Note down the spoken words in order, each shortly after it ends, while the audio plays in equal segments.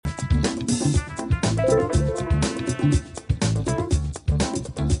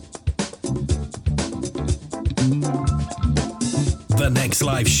next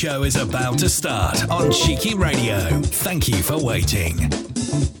live show is about to start on Cheeky Radio. Thank you for waiting.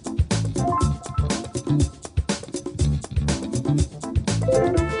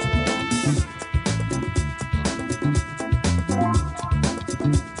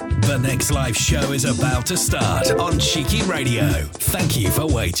 The next live show is about to start on Cheeky Radio. Thank you for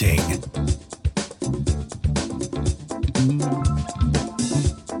waiting.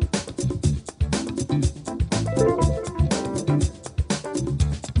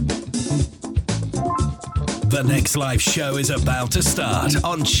 The next live show is about to start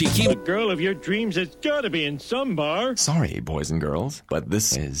on Cheeky. The girl of your dreams has got to be in some bar. Sorry, boys and girls, but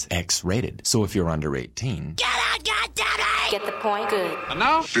this is X-rated. So if you're under 18... Get out, goddammit! Get the point, good. And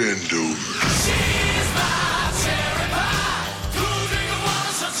now? Bend over. She's my cherry pie. Cruising the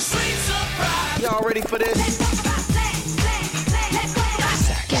water, such a sweet surprise. Y'all ready for this?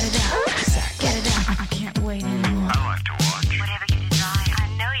 Get it out. Get it out. I can't wait anymore. I like to watch. Whatever you desire. I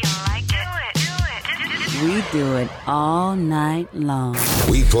know you like it. Do it. We do it all night long.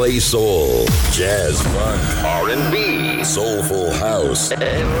 We play soul, jazz, funk, R&B, soulful house, and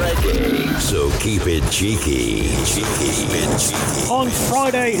reggae. So keep it cheeky. On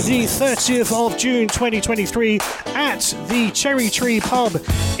Friday, the 30th of June 2023, at the Cherry Tree Pub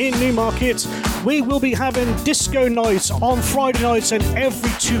in Newmarket, we will be having disco nights on Friday nights and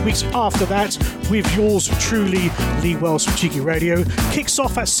every 2 weeks after that with yours truly, Lee Wells from Cheeky Radio. Kicks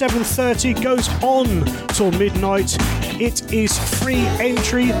off at 7:30, goes on till midnight. It is free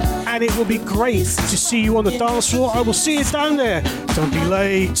entry and it will be great to see you on the dance floor. I will see you down there. Don't be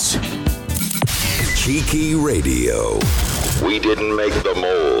late. Cheeky Radio. We didn't make the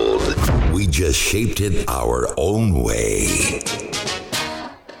mold. We just shaped it our own way.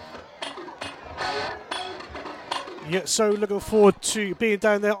 Yeah, so looking forward to being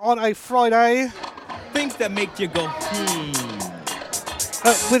down there on a Friday. Things that make you go,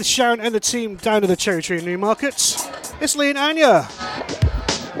 With Sharon and the team down at the Cherry Tree in Newmarket. It's Lee and Ania.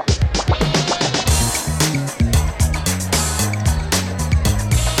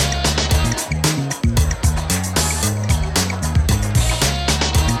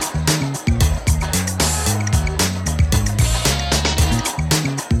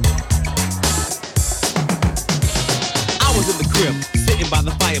 I was in the crib, sitting by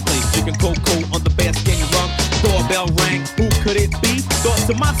the fireplace, drinking cocoa on the bare skinny rug. Doorbell rang, who could it be? Thought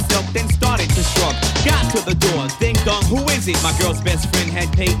to myself, then started to shrug. Got to the door, ding dong, who is it? My girl's best friend had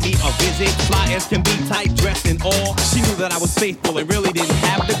paid me a visit. Fly as can be, tight dress and all. She knew that I was faithful and really didn't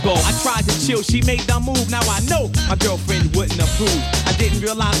have to go. I tried to chill, she made the move. Now I know my girlfriend wouldn't approve. I didn't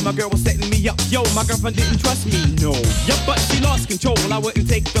realize my girl was setting me up. Yo, my girlfriend didn't trust me, no. Yup, but she lost control, I wouldn't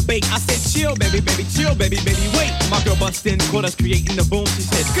take the bait. I said, chill, baby, baby, chill, baby, baby, wait. My girl bust in, caught us creating the boom. She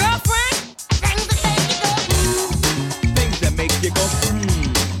said, girlfriend, things that make you go,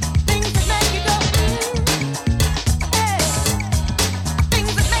 Things that make you go, hey.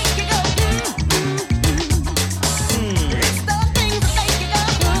 Things that make you go, It's the things that make you go,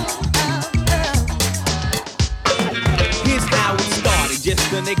 Here's how it started,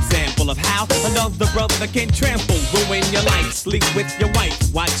 just an example of how another brother can trample, ruin your life, sleep with your wife,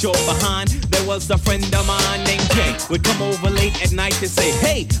 watch your behind. There was a friend of mine named Jay, would come over late at night to say,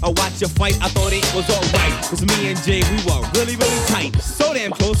 hey, I watch your fight, I thought it was alright. Cause me and Jay, we were really, really tight, so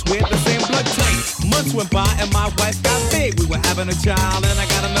damn close, we're the same blood type. Months went by and my wife got big, we were having a child and I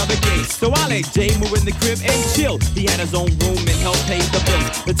got another gay. So I let Jay move in the crib and chill, he had his own room and helped pay the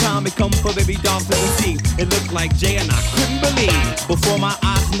bills. The time had come for baby doll to receive, it looked like Jay and I couldn't believe. Before my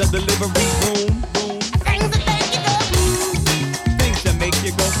eyes in the delivery room, Things that make you go, things that make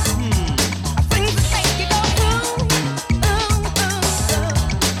you go, Things that make you go,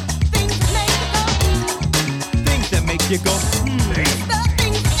 Things that make you go, things that make you go, It's the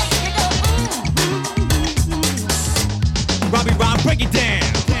things that make you go, Robbie Rob, break it down.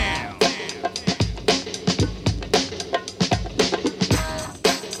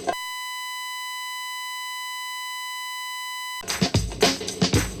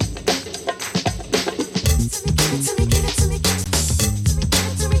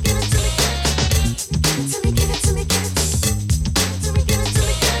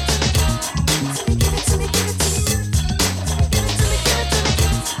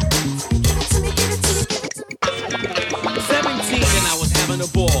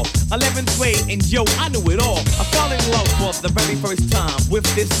 And yo, I knew it all. I fell in love for the very first time with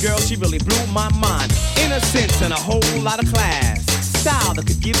this girl. She really blew my mind. Innocence and a whole lot of class. Style that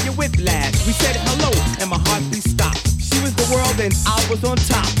could give you whiplash. We said hello and my heartbeat stopped. She was the world and I was on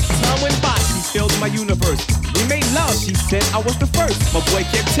top. Time went by, she filled my universe. We made love, she said I was the first. My boy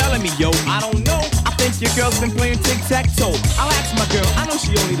kept telling me, yo, I don't know. I think your girl's been playing tic-tac-toe. I'll ask my girl, I know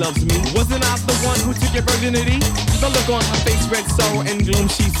she only loves me. Wasn't I the one who took your virginity? The look on her face read sorrow and gloom,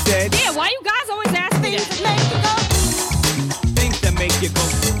 she said. Yeah, why you guys always ask me that? Things that make you go,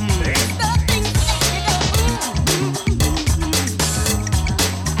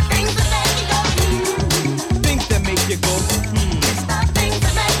 Things that make you go,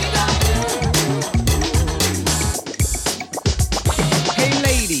 Hey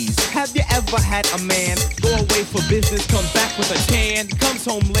ladies, have you ever had a man go away for business, come back with a tan, comes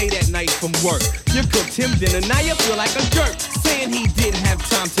home late at night from work? You cooked him dinner, now you feel like a jerk, saying he didn't have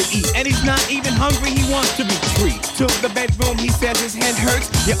time to eat, and he's not even hungry, he wants to be treated. To the bedroom, he says his head hurts.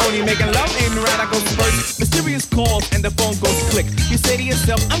 You're only making love, aiming right, I go first. Mysterious calls and the phone goes click. You say to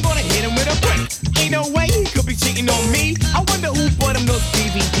yourself, I'm gonna hit him with a brick. Ain't no way he could be cheating on me. I wonder who bought him those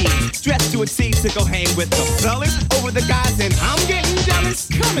DVDs. Dressed to a T to go hang with the fellas over the guys, and I'm getting jealous.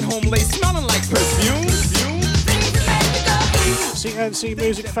 Coming home late, smelling like perfume. CNC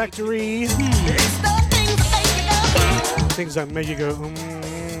Music Factory. Things that make you go.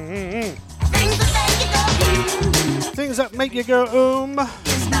 Things that make you go.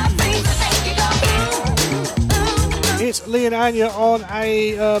 It's Lee and Ania on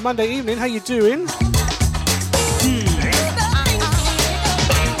a Monday evening. How you doing?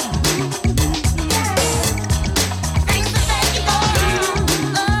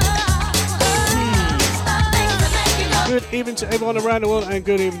 Good evening to everyone around the world, and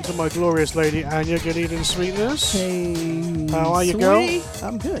good evening to my glorious lady Ania. Good evening, sweetness. Hey, how are you, girl?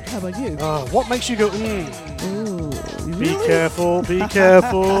 I'm good. How about you? What makes you go? Ooh, Be really? careful. Be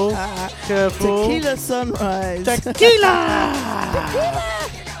careful. Careful. Tequila sunrise. Tequila.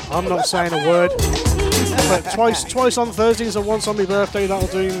 I'm not saying a word, but twice on Thursdays and once on my birthday. That'll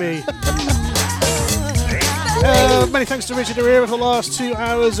do me. Many thanks to Richard Herrera for the last 2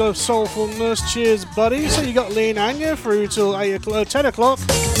 hours of soulfulness. Cheers, buddy. So you got Lee and Ania through till 10 o'clock.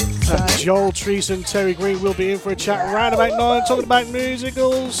 Joel, Treece and Terri Green will be in for a chat around about 9, talking about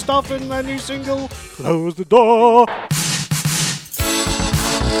musical stuff and their new single, Close the Door.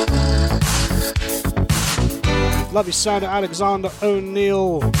 Lovely sound of Alexander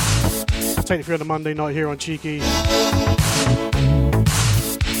O'Neill. Take you through on a Monday night here on Cheeky.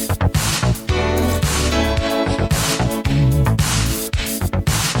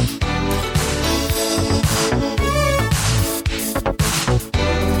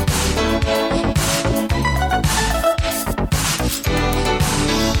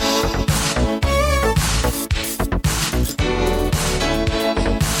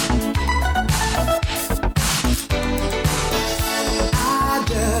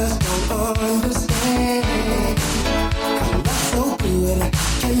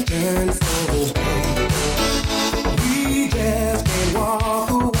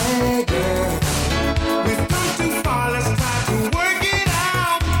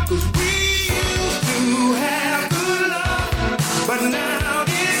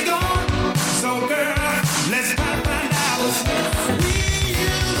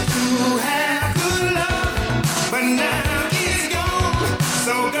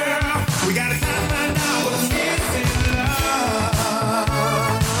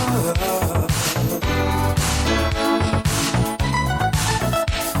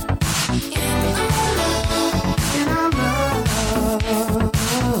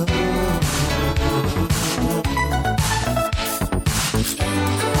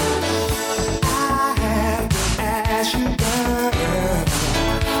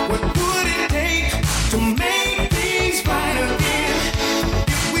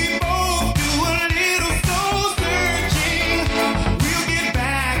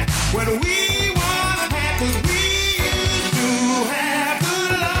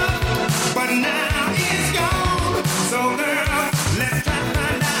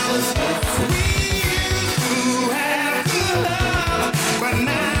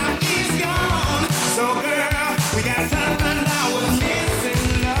 we got time.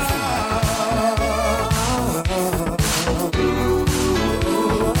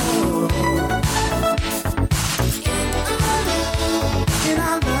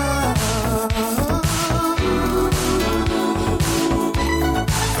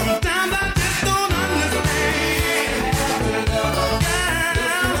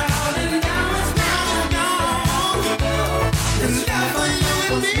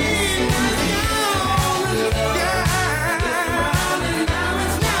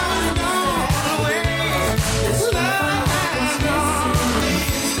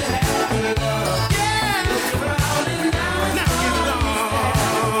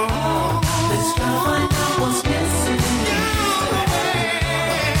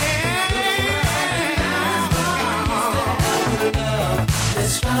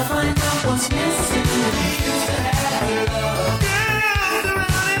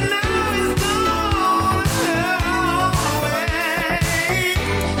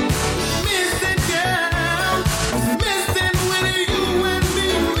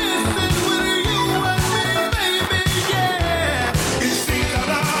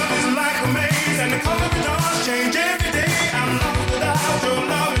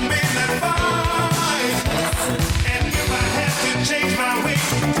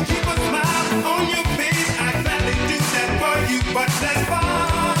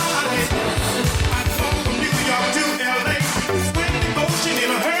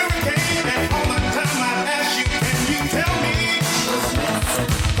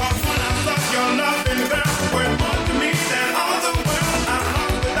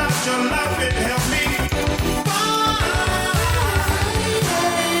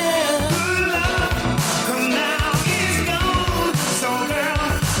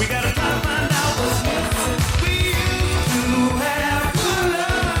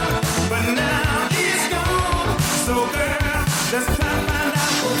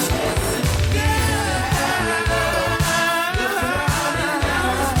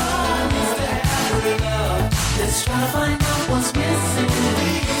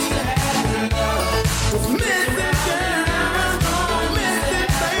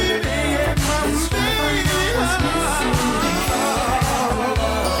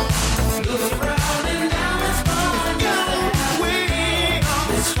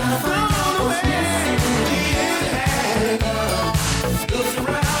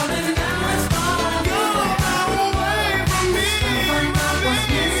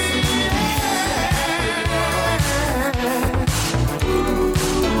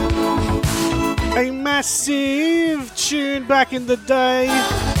 massive tune back in the day.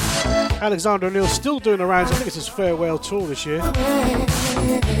 Alexander O'Neal still doing the rounds. I think it's his farewell tour this year.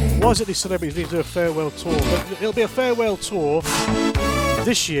 Why is it these celebrities need to do a farewell tour? But it'll be a farewell tour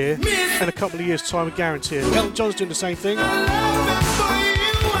this year and a couple of years' time, I guarantee it. Elton John's doing the same thing.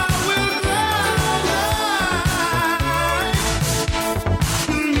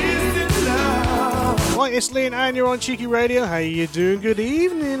 Right, it's Lee and Ania on Cheeky Radio. How you doing? Good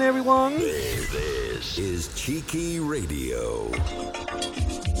evening, everyone. This is Cheeky Radio.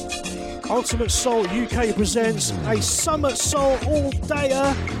 Ultimate Soul UK presents a Summer Soul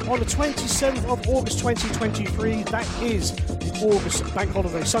All-Dayer on the 27th of August 2023. That is August Bank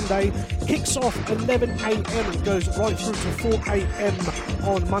Holiday Sunday. Kicks off 11 a.m. and goes right through to 4 a.m.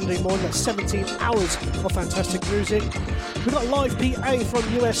 on Monday morning. That's 17 hours of fantastic music. We've got live PA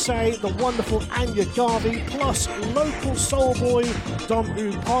from USA, the wonderful Anya Garvey, plus local soul boy Dom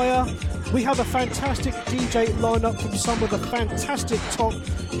Upaya. We have a fantastic DJ lineup from some of the fantastic top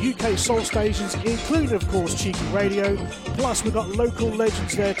UK soul stations, including, of course, Cheeky Radio. Plus, we've got local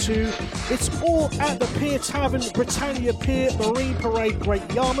legends there too. It's all at the Pier Tavern, Britannia Pier, Marine Parade, Great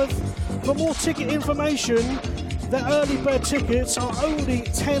Yarmouth. For more ticket information, the early bird tickets are only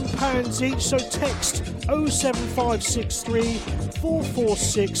 £10 each, so text 07563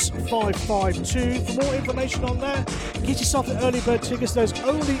 446 552 for more information on that. Get yourself the early bird tickets. There's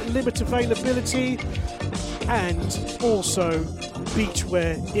only limited availability, and also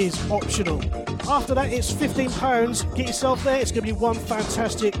beachwear is optional. After that, it's £15. Get yourself there. It's going to be one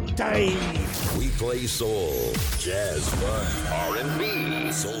fantastic day. We play soul, jazz funk,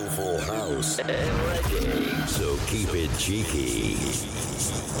 R&B, soulful house, and reggae. So keep it cheeky.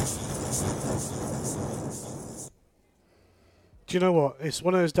 Do you know what? It's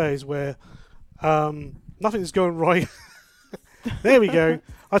one of those days where nothing's going right. There we go.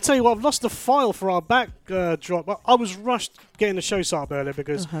 I tell you what, I've lost the file for our backdrop. I was rushed getting the show set up earlier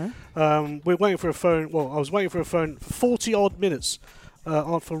because we're waiting for a phone. Well, I was waiting for a phone for 40 odd minutes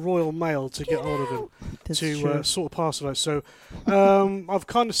for Royal Mail to get hold of them to sort of parcel out. So I've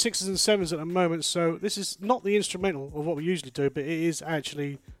kind of 6s and 7s at the moment. So this is not the instrumental of what we usually do, but it is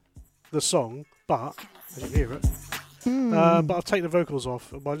actually the song. But I didn't hear it. But I'll take the vocals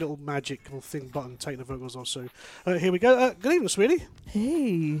off. My little magic little thing button, take the vocals off. So here we go. Good evening, sweetie.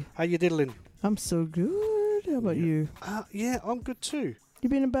 Hey. How you diddling? I'm so good. How about you? Yeah, I'm good too. You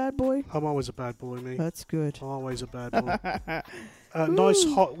been a bad boy? I'm always a bad boy, me. That's good. Always a bad boy. Nice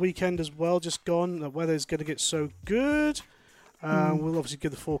hot weekend as well, just gone. The weather's going to get so good. We'll obviously give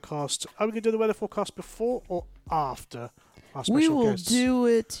the forecast. Are we going to do the weather forecast before or after our special We will guests? do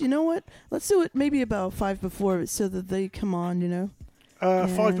it. You know what? Let's do it maybe about 5 before so that they come on, you know?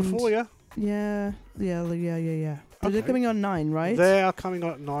 5 before, yeah? Yeah. Okay. They're coming on 9, right? They are coming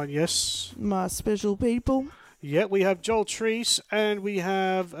on at 9, yes. My special people. Yeah, we have Joel Treece and we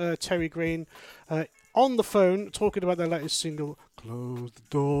have Terri Green on the phone talking about their latest single, Close the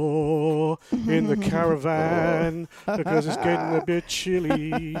Door in the Caravan, because it's getting a bit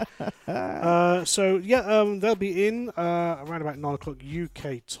chilly. They'll be in around about 9 o'clock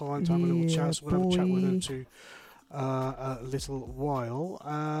UK time to have a little chat. So we'll have a chat with them too. A little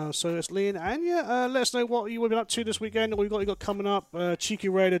while. So it's Lee and Ania. Let us know what you've been up to this weekend, what you got coming up.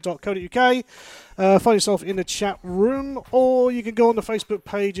 cheekyradio.co.uk. Find yourself in the chat room, or you can go on the Facebook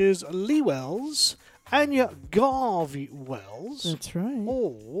pages Lee Wells, Ania Garvey Wells. That's right.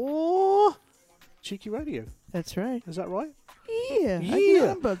 Or Cheeky Radio. That's right. Is that right? Yeah.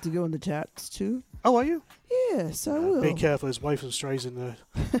 I'm about to go in the chats too. Oh, are you? Yes, I will. Be careful, there's waif and strays in there.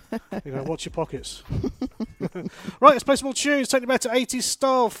 Watch your pockets. Right, let's play some more tunes. Take you back to 80s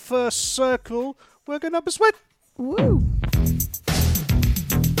style. First Circle. Working up a sweat. Woo!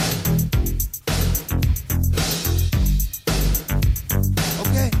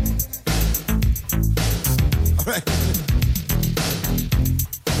 Okay. All right.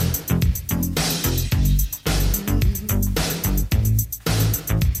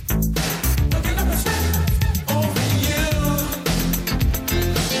 Over you.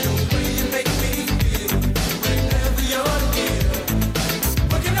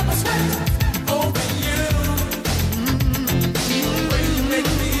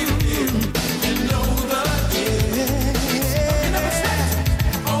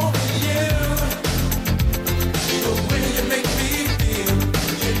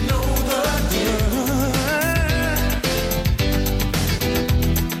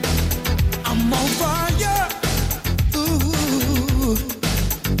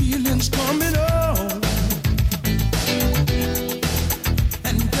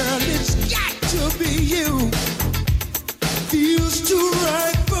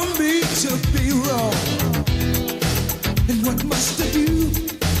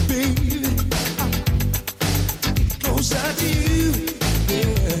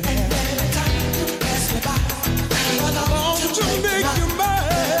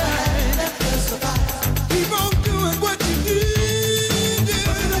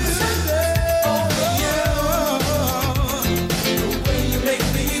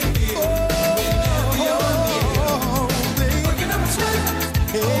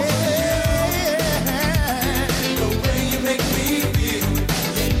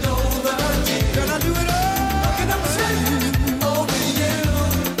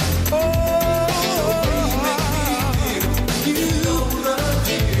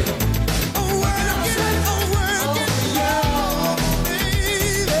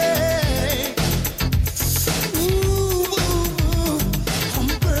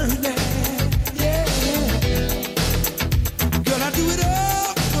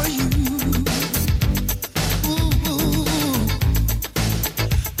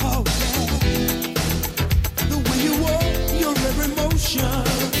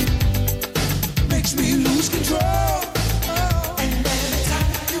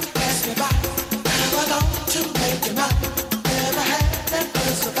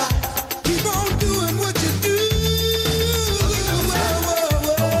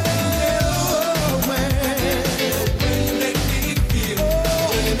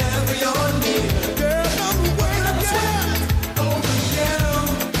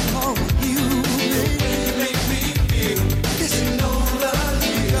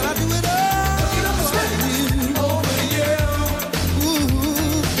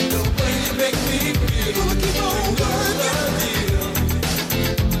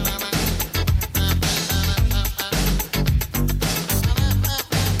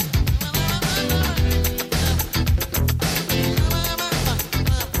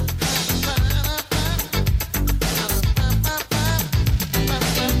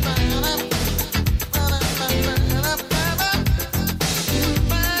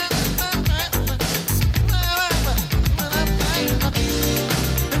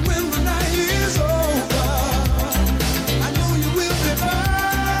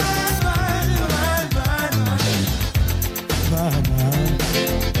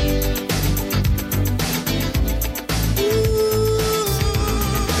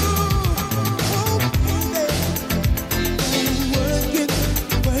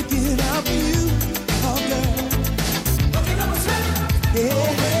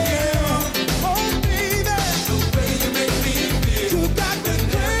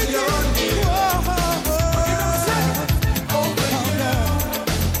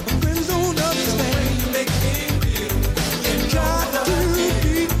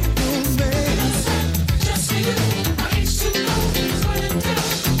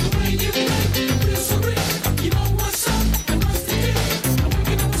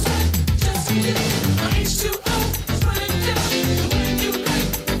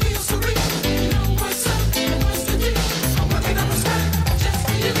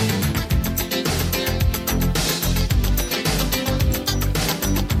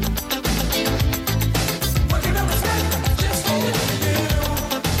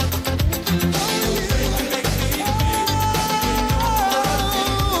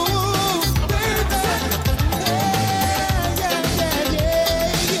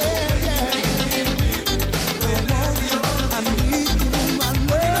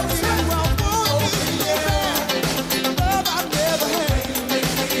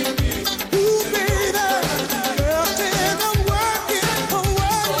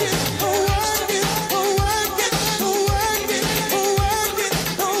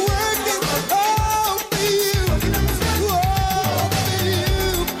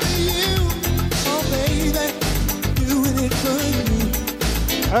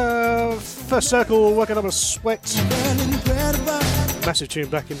 First Circle, Working Up a Sweat. Massive tune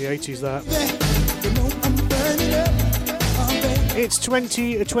back in the 80s, that. It's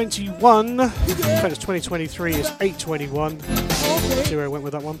 2021. In fact, it's 2023. It's 8:21. See where I went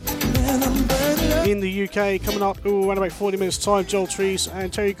with that one. In the UK, coming up, around about 40 minutes' time, Joel Treece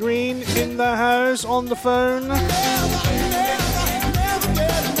and Terri Green in the house on the phone.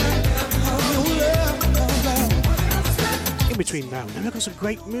 In between now and then, I've got some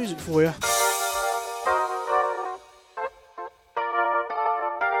great music for you.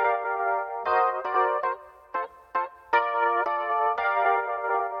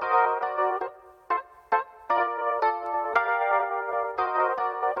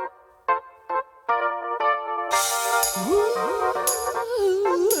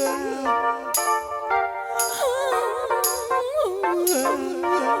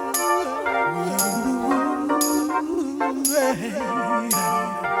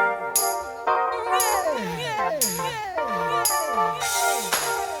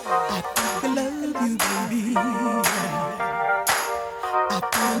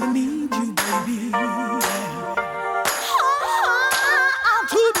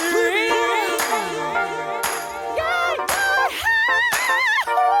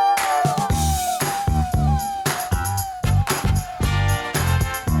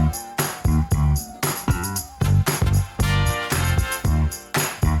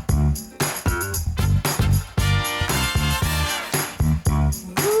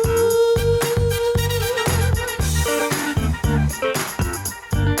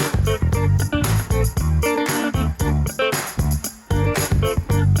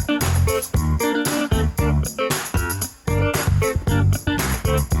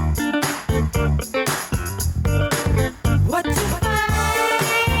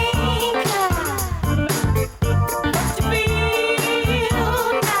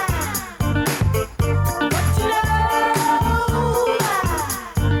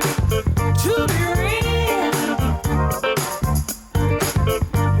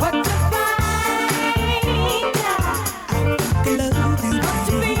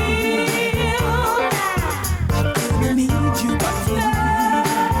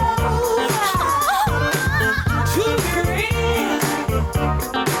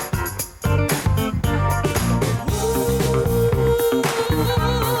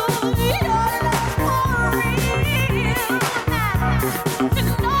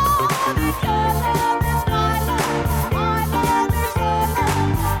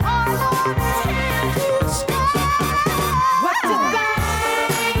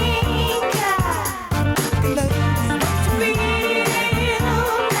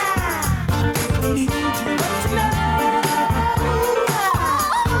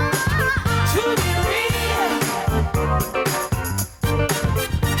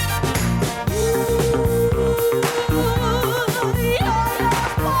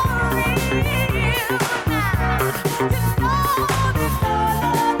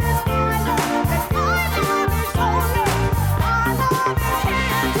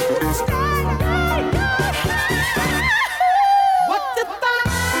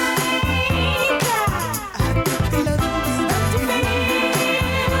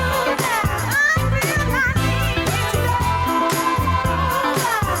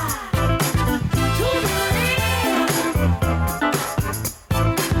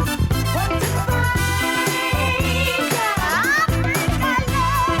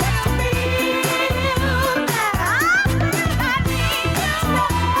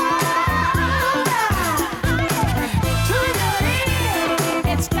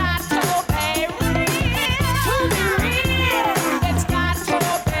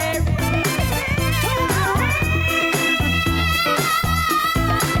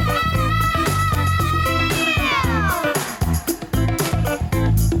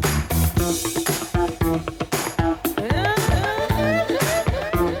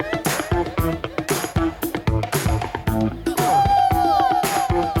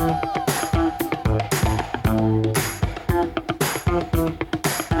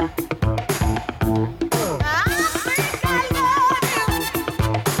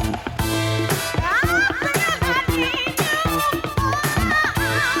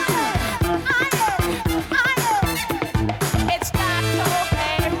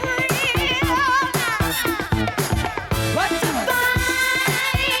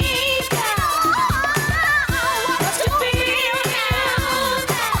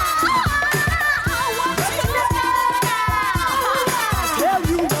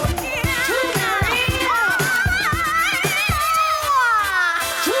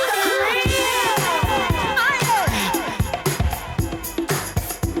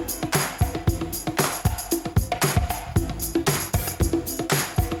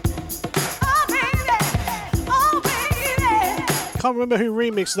 Can't remember who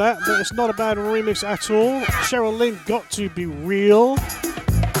remixed that, but it's not a bad remix at all. Cheryl Lynn, Got to Be Real.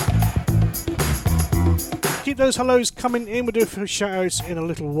 Keep those hellos coming in. We'll do a few shout outs in a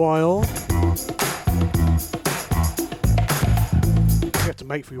little while. You have to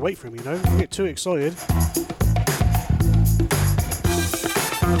make for you wait for him, you know. You get too excited.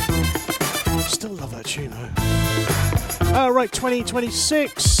 Still love that tune, though. Right,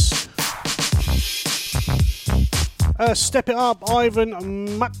 2026. Step It Up, Ivan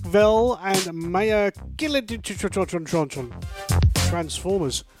McVell and Maya Gilligan.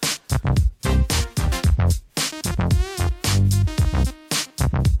 Transformers.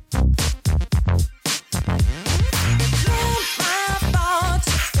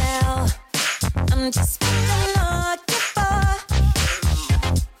 I'm just what you're looking for.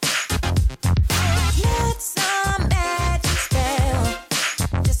 Not some magic spell.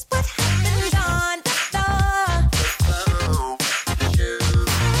 Just what happens on the floor.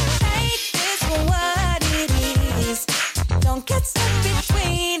 Take this for what it is. Don't get stuck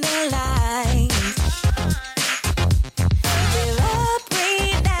between the lines. Fill up,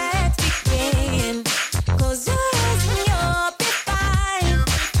 relax, begin. Close your eyes and you'll be fine.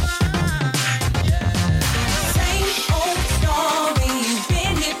 Same old story, you've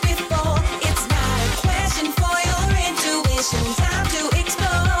been here before. It's not a question for your intuition. Time to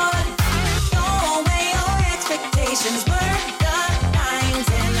explore. Throw away your expectations, blur the lines,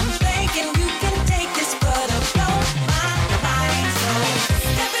 and I'm thinking you can take this, but I'll blow my mind. So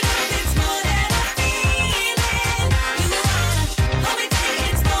step it up, it's more than a feeling. You wanna hold me tight,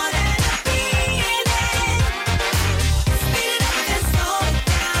 it's more than a feeling. Speed it up and slow it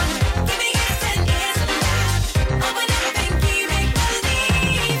down. Give me yes and yes aloud. Open up and keep it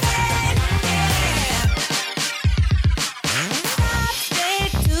believing. Stop, stay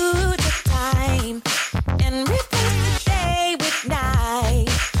to the time and replace the day with night.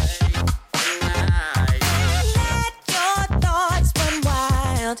 Let your thoughts run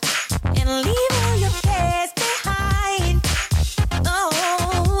wild and leave all your cares behind.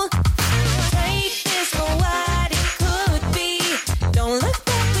 Oh, take this for what it could be. Don't look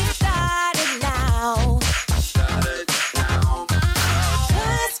back, we started now.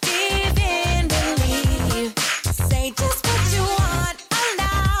 Just give in, believe. Say just what you want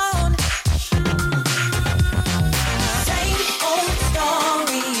aloud. Same old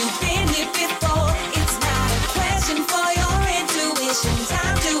story, you've been here before. It's not a question for your intuition.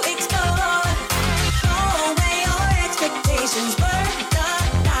 Time to explore. Throw away your expectations, blur the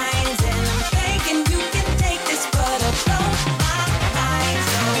lines, and I'm thinking you can take this, but I'll blow my mind.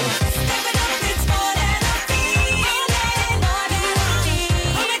 So step it up, it's more than a feeling. More than a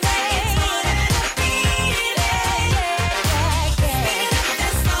feeling. Hold me tight, it's more than a feeling. Speed it up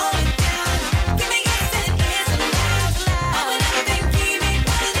and slow it down. Give me yes and yes aloud. Open up and keep it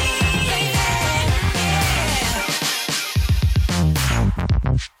believing.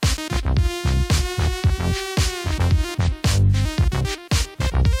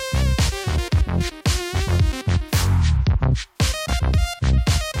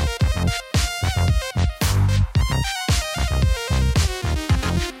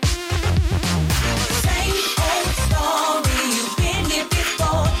 Same old story, you've been here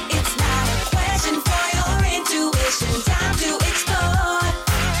before. It's not a question for your intuition. Time to explore.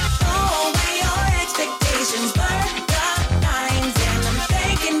 Throw away your expectations, blur the lines, and I'm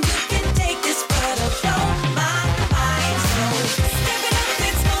thinking you can take this, but I'll blow my mind. So step it up,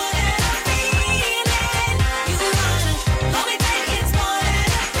 it's more than a feeling. You wanna hold me tight, it's more than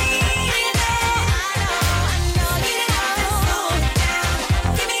a feeling. I know you have to slow it down.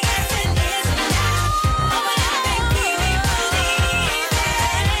 Give me yes and yes aloud. Open up and keep me believing.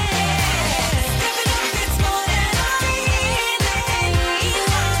 Step it up, it's more than a feeling. You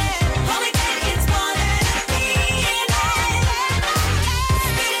wanna hold me tight, it's more than a feeling.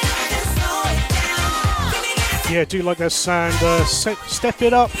 Speed it up and slow it down. Give me yes Yeah, do like that sound. Step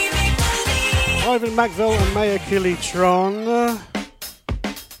It Up. and keep me believing. Ivan McVell and Maya Gilligan.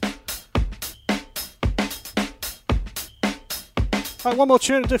 Right, one more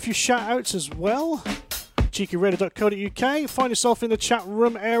tune to do a few shout outs as well. cheekyradio.co.uk. Find yourself in the chat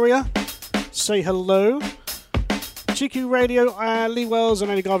room area. Say hello. Cheeky Radio, Lee Wells and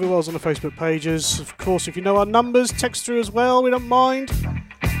Annie Garvey Wells on the Facebook pages. Of course, if you know our numbers, text through as well. We don't mind.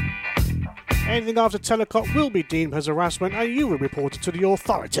 Anything after 10 o'clock will be deemed as harassment and you will report it to the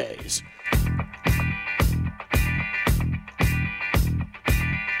authorities.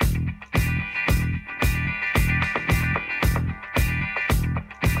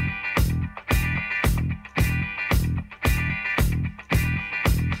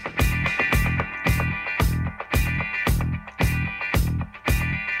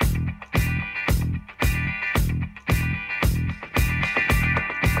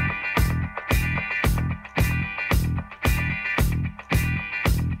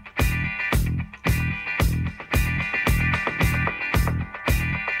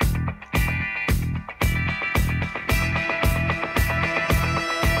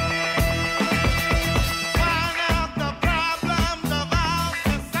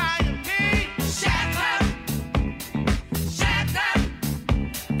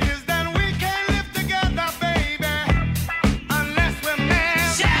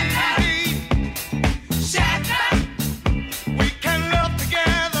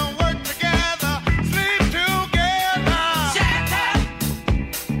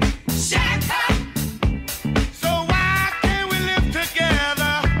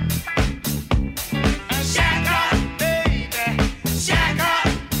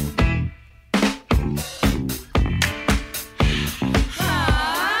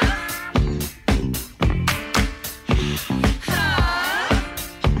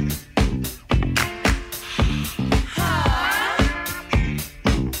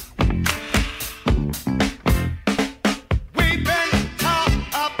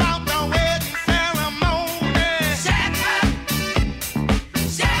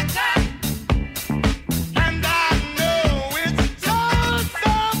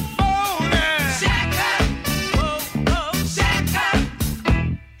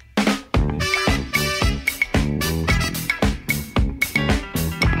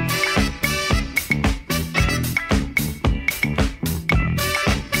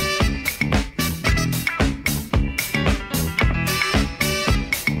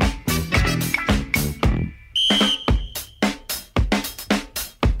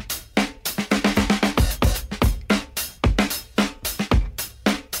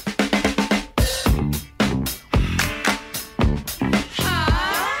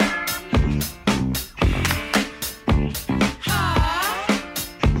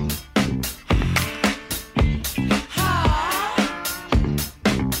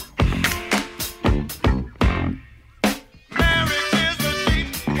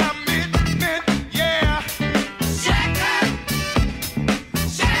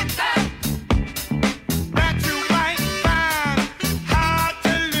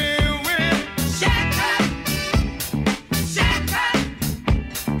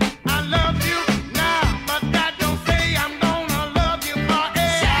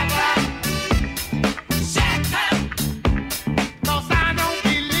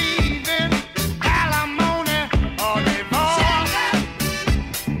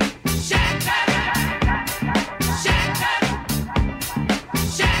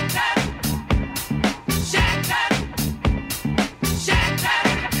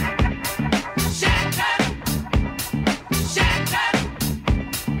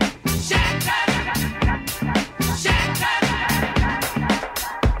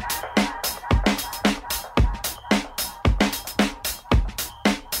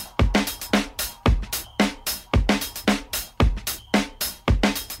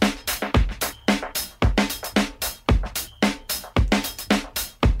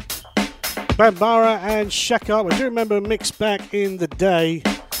 Bambara and Shaka. I do remember a mix back in the day,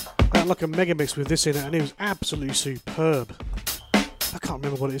 like a mega mix with this in it, and it was absolutely superb. I can't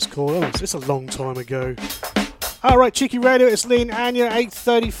remember what it's called. Oh, it's a long time ago. Alright, Cheeky Radio, it's Lee and Ania,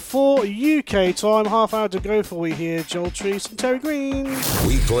 8:34 UK time. Half hour to go for we here. Joel Treece and Terry Green.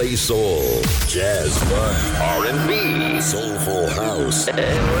 We play soul, jazz, funk, R&B, soulful house, and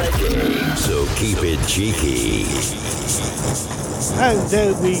reggae. So keep it cheeky. And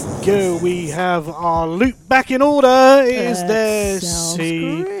there we go. We have our loop back in order. Is there?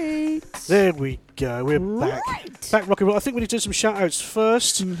 See, great. there we go. We're back rocking. I think we need to do some shout outs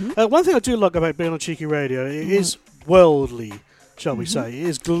first. One thing I do like about being on Cheeky Radio, it is worldly, shall we say. It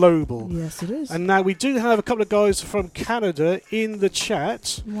is global. Yes, it is. And now we do have a couple of guys from Canada in the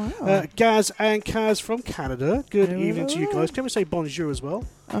chat. Wow. Gaz and Kaz from Canada. Good evening to you guys. Can we say bonjour as well?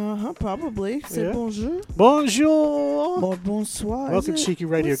 Probably. Say bonjour. Bonjour. Bonsoir. Welcome to Cheeky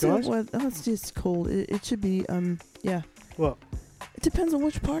Radio, guys. It's just cold. It should be, yeah. What? It depends on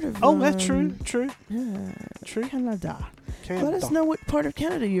which part of... Oh, that's true. Yeah. True. Canada. Let us know what part of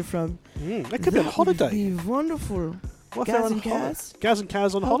Canada you're from. That could be on holiday. That would be wonderful. What Gaz and Kaz? Gaz and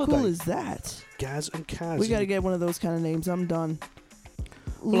Kaz on holiday. How cool is that? Gaz and Kaz. We got to get one of those kind of names. I'm done.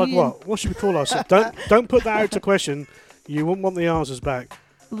 Well, like what? What should we call ourselves? Don't put that out to question. You won't want the answers back.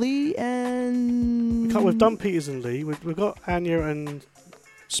 Lee and... We've done Peters and Lee. We've got Anya and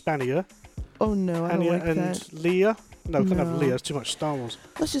Spania. Oh, no, I don't Anya like and that. Leah. No, can't have No. Leah. It's too much Star Wars.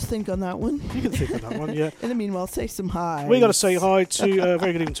 Let's just think on that one. You can think on that one, yeah. In the meanwhile, say some hi. We got to say hi to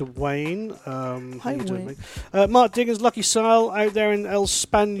very good evening to Wayne. Hi, Wayne. Mark Diggins, Lucky Sal out there in El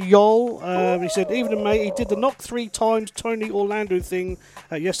Spaniol. He said, evening, mate. He did the knock 3 times Tony Orlando thing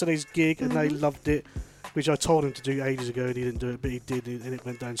at yesterday's gig, and they loved it. Which I told him to do ages ago, and he didn't do it, but he did, and it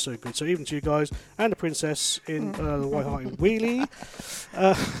went down so good. So even to you guys and the princess in the White Hart in Wheelie.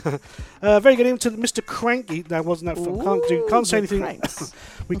 Very good evening to Mr. Cranky. That wasn't that fun. Can't say anything.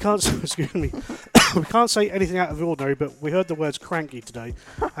 We can't. Excuse me. We can't say anything out of the ordinary, but we heard the words cranky today,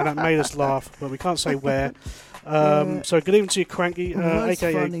 and that made us laugh. But we can't say where. So good evening to you, Cranky,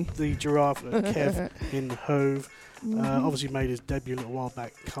 aka funny. The giraffe, Kev in Hove. Obviously made his debut a little while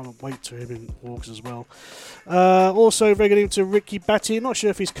back. Can't wait to him in Walks as well. Also, very good evening to Ricky Batty. Not sure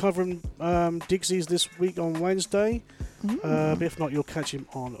if he's covering Dixie's this week on Wednesday. But if not, you'll catch him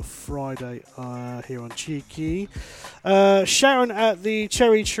on Friday here on Cheeky. Sharon at the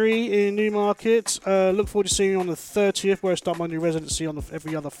Cherry Tree in Newmarket. Look forward to seeing you on the 30th, where I start my new residency on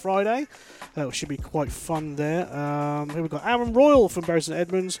every other Friday. It should be quite fun there. Here we've got Aaron Royal from Barry St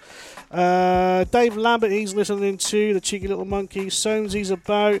Edmunds. Dave Lambert, he's listening to the Cheeky Little Monkey. Sonesy's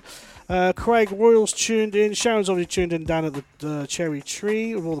about. Craig Royals tuned in. Sharon's obviously tuned in down at the Cherry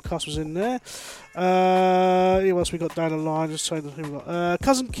Tree with all the customers in there. Who else we got down the line? Just saying who we got.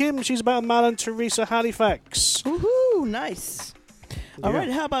 Cousin Kim, she's about a Malin, Teresa Halifax. Woohoo, nice. All right,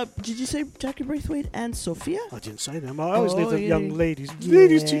 how about, did you say Jackie Braithwaite and Sophia? I didn't say them. I always leave the young ladies. Yes,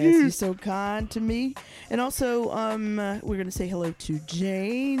 Ladies to you. You're so kind to me. And also, we're going to say hello to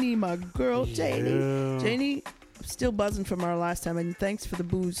Janie, my girl, Janie. Janie, still buzzing from our last time, and thanks for the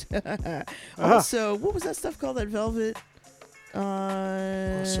booze. Also, what was that stuff called, that velvet?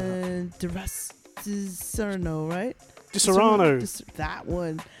 Disaronno, right? Disaronno. That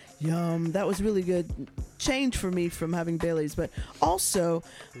one. Yum, that was really good. Change for me from having Bailey's, but also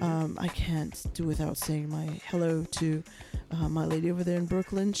I can't do without saying my hello to my lady over there in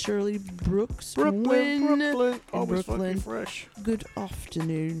Brooklyn, Shirley Brooks. Brooklyn. Always Brooklyn. fucking fresh. Good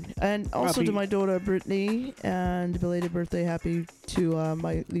afternoon. And also to my daughter Brittany, and belated birthday happy to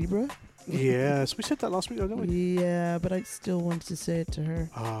my Libra. Yes, we said that last week, didn't we? Yeah, but I still wanted to say it to her.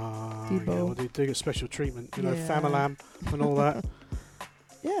 Yeah, well, they do get special treatment, Famalam and all that.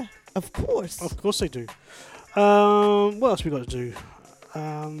 Yeah, of course. Of course they do. What else we got to do?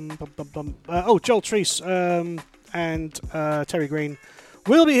 Joel Treece and Terry Green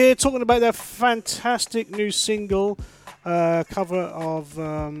will be here talking about their fantastic new single cover of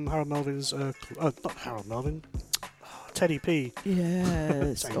Harold Melvin's. Not Harold Melvin. Teddy P.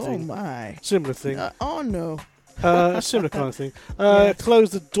 Yes. Oh my. Similar thing. Oh no. Similar kind of thing. Close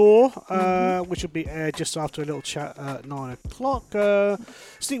the Door, which will be aired just after a little chat at 9 o'clock.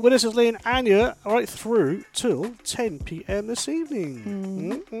 Sneak with us as Lee and Anya right through till 10 p.m. this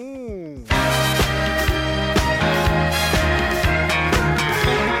evening.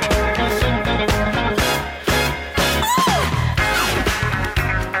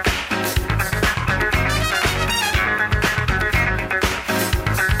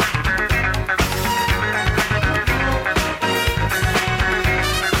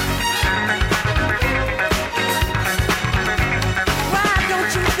 Why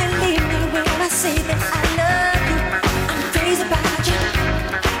don't you believe me when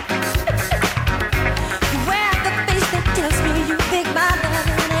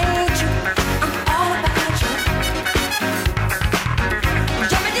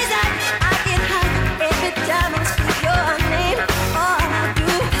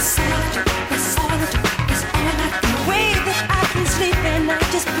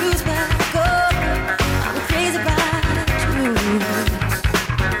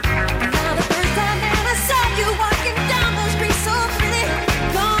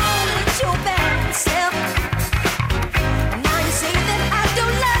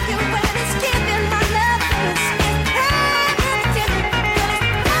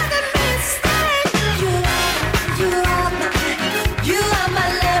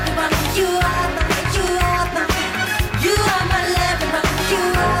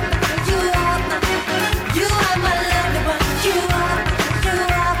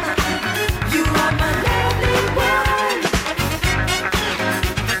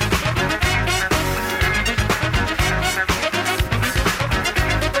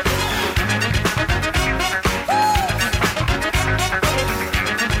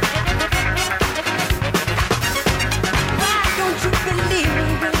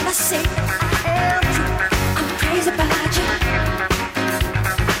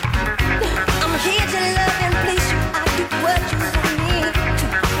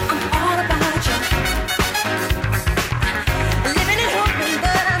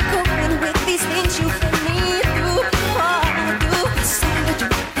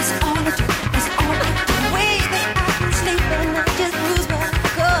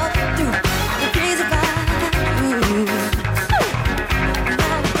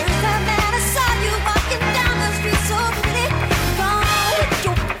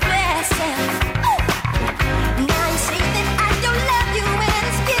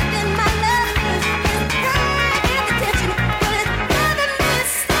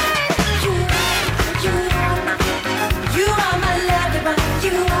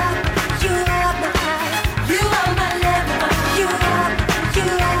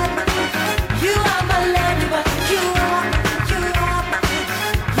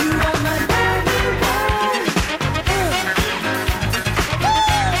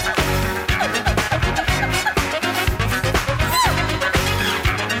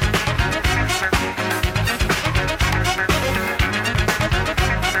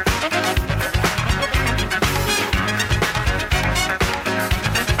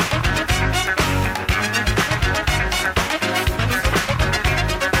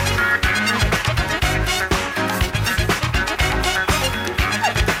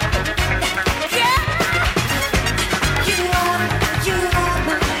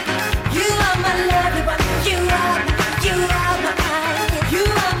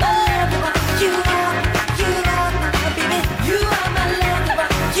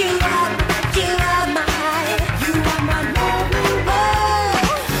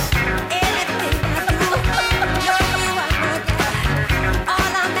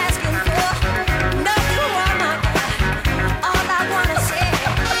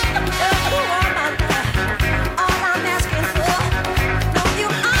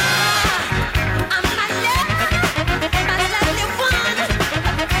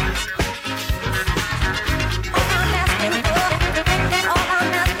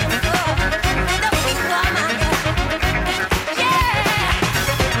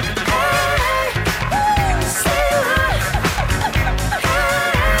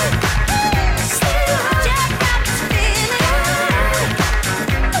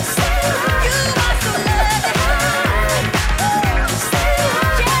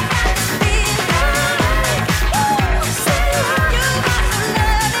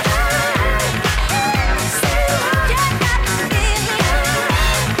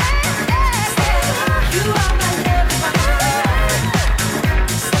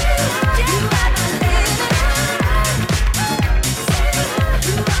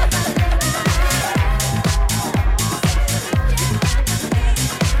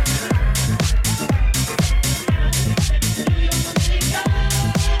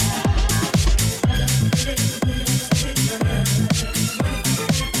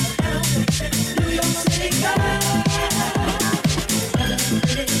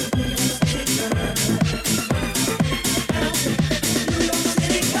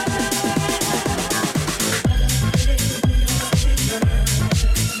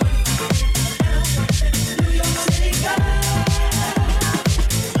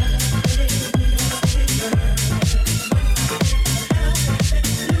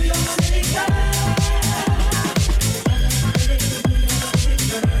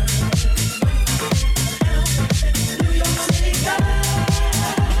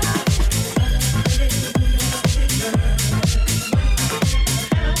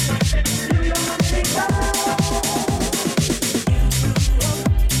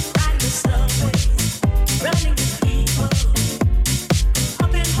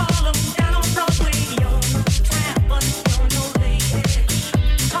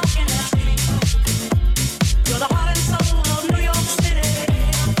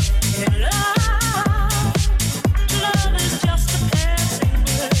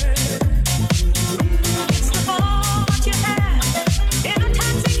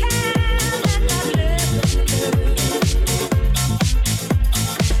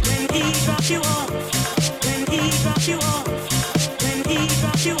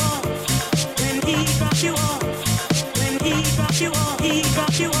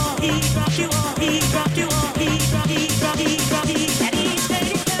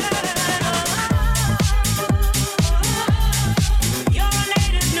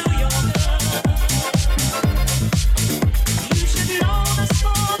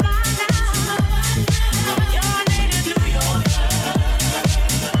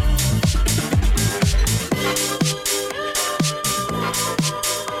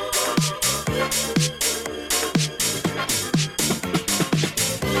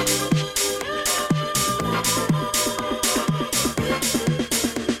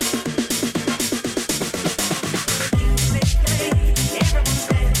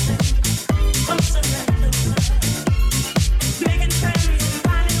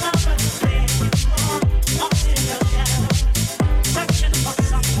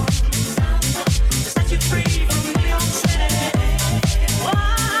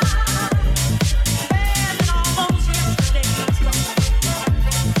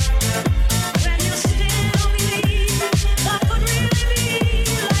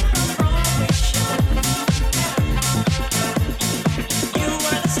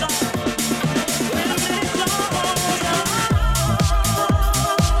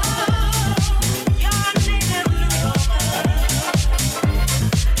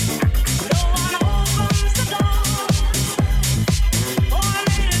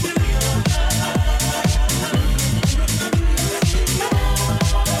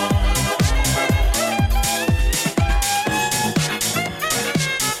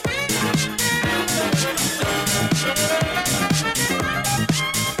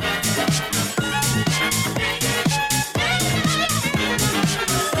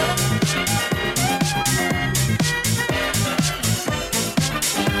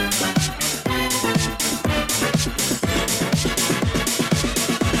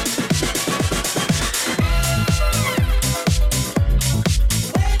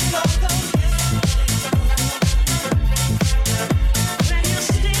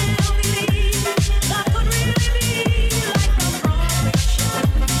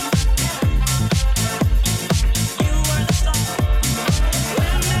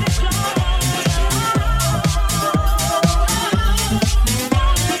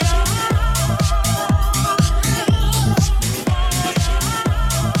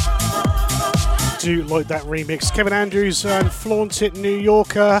Do like that remix. Kevin Andrews and Flaunt It New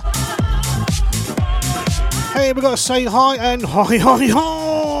Yorker. Hey, we got to say hi and hi,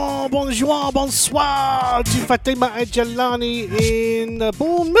 bonjour, bonsoir to Fatima Jalani in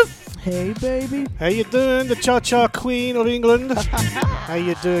Bournemouth. Hey, baby. How you doing, the Cha-Cha Queen of England? How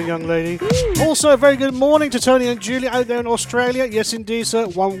you doing, young lady? Also, a very good morning to Tony and Julie out there in Australia. Yes, indeed, sir.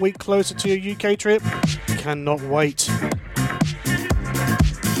 1 week closer to your UK trip. Cannot wait.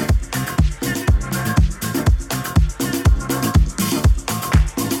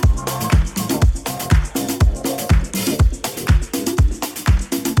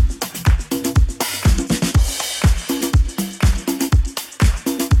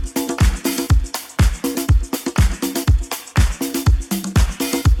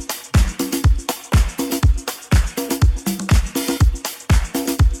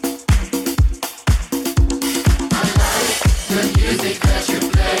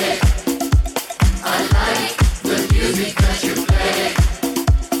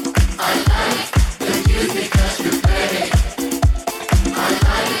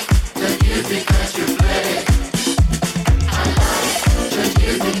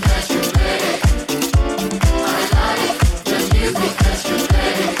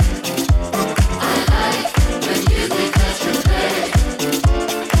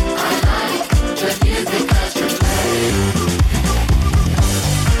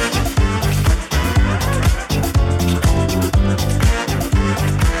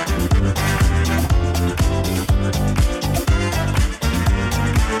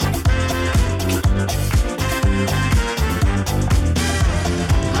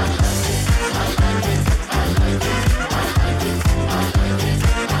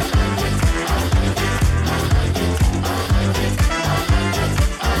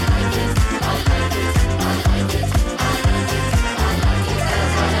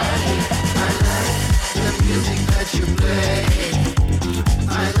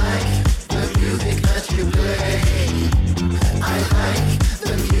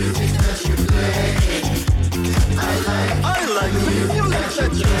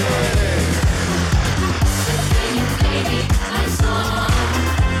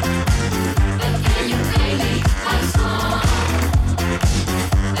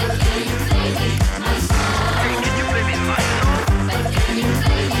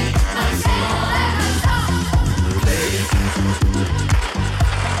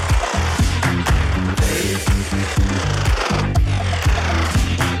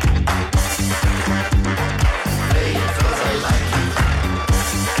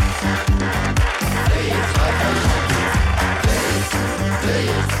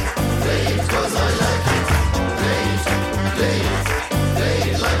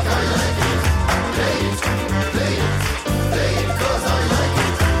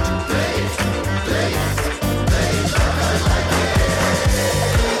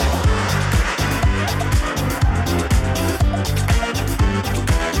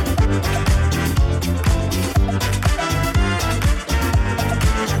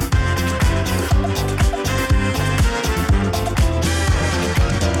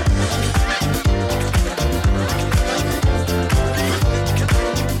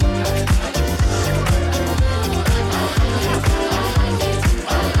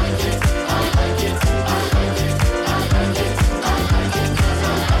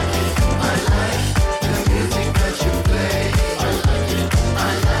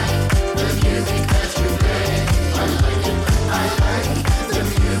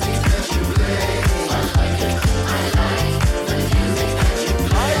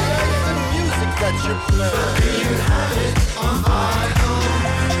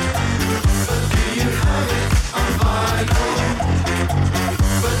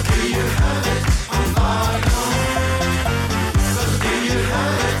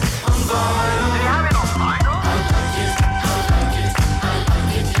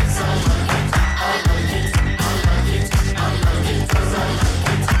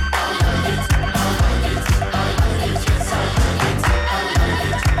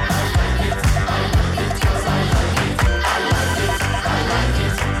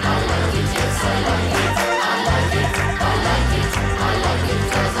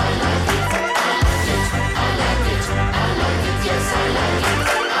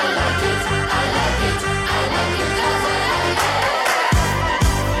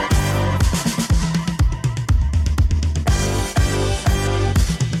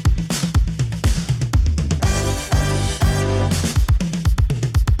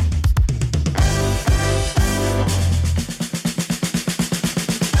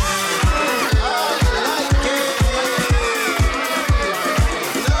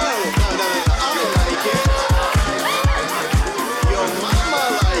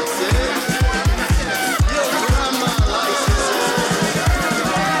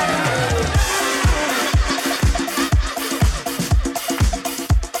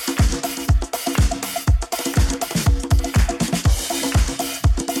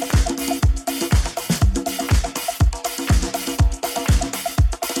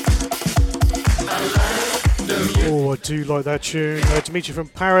 Oh, I do like that tune. Dimitri from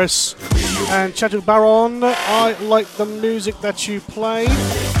Paris and Chadwick Baron. I like the music that you played.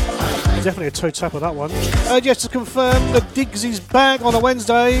 Definitely a toe tap of that one. Just to confirm, the Digsy's back on a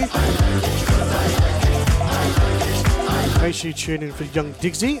Wednesday. Make sure you tune in for Young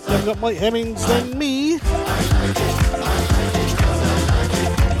Digsy. Then we've got Mike Hemmings, then me.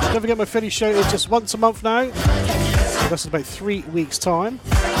 Don't forget my Philly show is just once a month now. That's in about 3 weeks' time.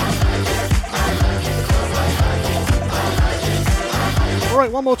 Alright,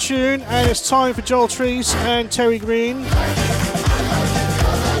 one more tune, and it's time for Joel Treece and Terri Green.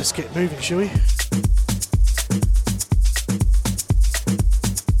 Let's get moving, shall we?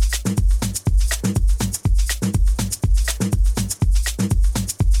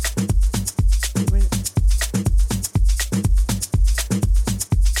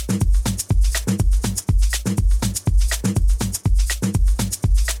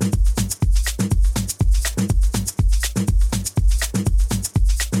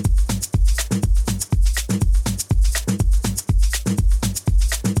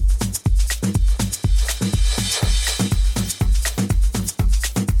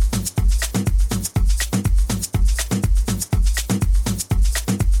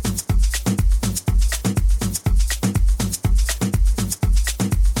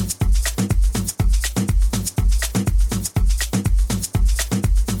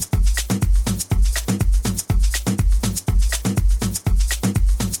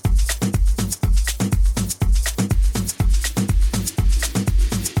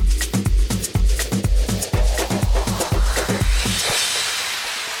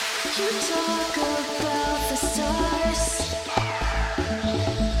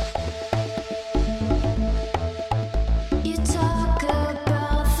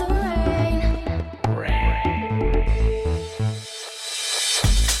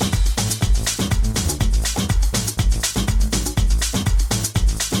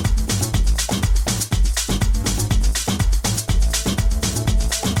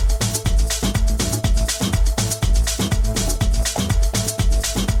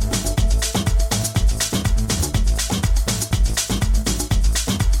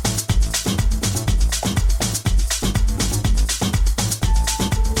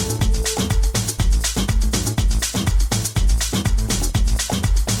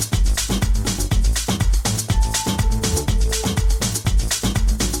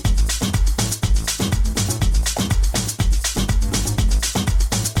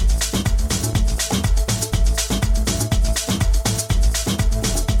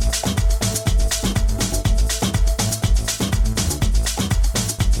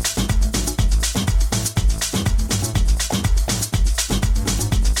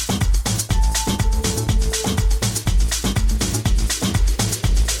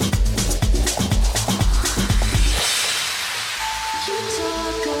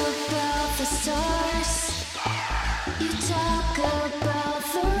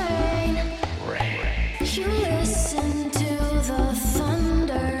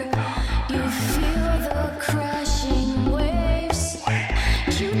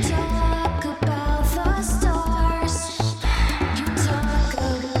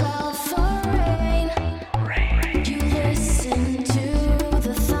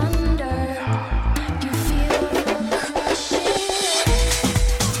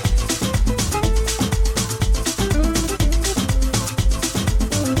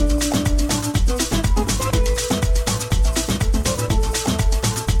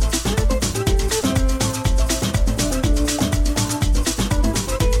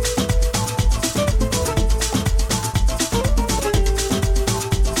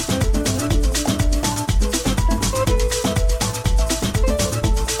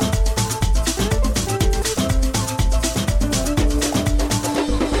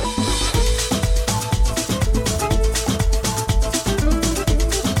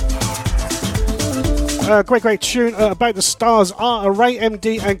 Great tune about the stars are Ray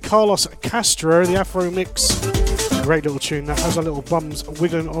MD and Carlos Castro, the Afro mix. Great little tune that has our little bums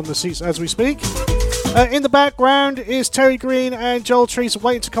wiggling on the seats as we speak. In the background is Terry Green and Joel Treece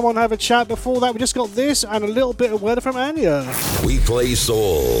waiting to come on and have a chat. Before that, we just got this and a little bit of weather from Ania. We play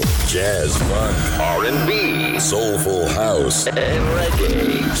soul, jazz, funk, R&B, soulful house, and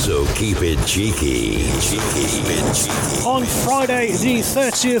reggae. So keep it cheeky. On Friday, the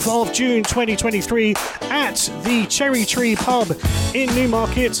 30th of June 2023, at the Cherry Tree Pub in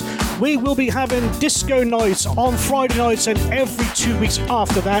Newmarket, we will be having disco nights on Friday nights and every 2 weeks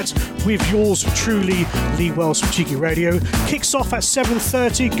after that with yours truly, Lee Wells from Cheeky Radio. Kicks off at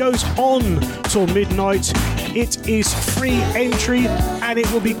 7:30, goes on till midnight. It is free entry and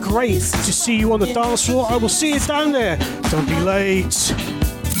it will be great to see you on the dance floor. I will see you down there. Don't be late.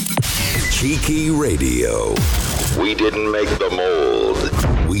 Cheeky Radio. We didn't make the mold.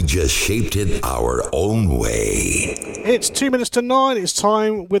 We just shaped it our own way. It's 2 minutes to 9. It's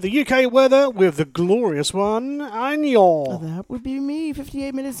time with the UK weather with the glorious one, Ania. That would be me,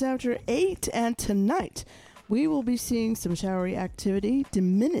 58 minutes after 8. And tonight, we will be seeing some showery activity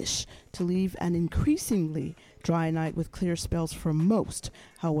diminish to leave an increasingly dry night with clear spells for most.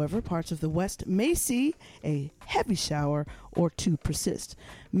 However, parts of the west may see a heavy shower or two persist.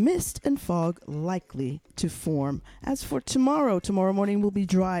 Mist and fog likely to form. As for tomorrow morning will be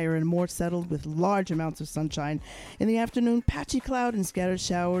drier and more settled with large amounts of sunshine. In the afternoon, patchy cloud and scattered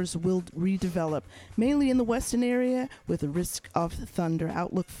showers will redevelop, mainly in the western area with a risk of thunder.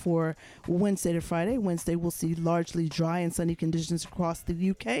 Outlook for Wednesday to Friday. Wednesday will see largely dry and sunny conditions across the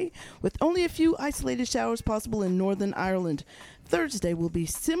UK, with only a few isolated showers possible in Northern Ireland. Thursday will be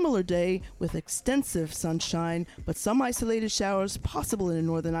similar day with extensive sunshine, but some isolated showers possible in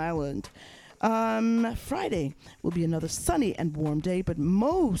Northern Ireland. Friday will be another sunny and warm day, but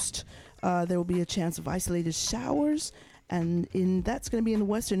there will be a chance of isolated showers, and that's going to be in the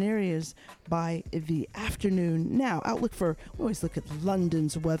western areas by the afternoon. Now, outlook we always look at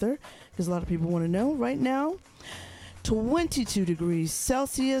London's weather because a lot of people want to know right now. 22 degrees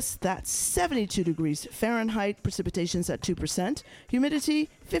Celsius, that's 72 degrees Fahrenheit, precipitation's at 2%, humidity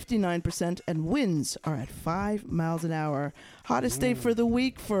 59%, and winds are at 5 miles an hour. Hottest day for the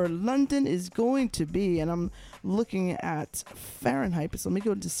week for London is going to be, and I'm looking at Fahrenheit, so let me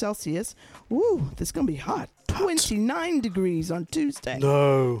go to Celsius. Ooh, this is going to be hot. 29 degrees on Tuesday.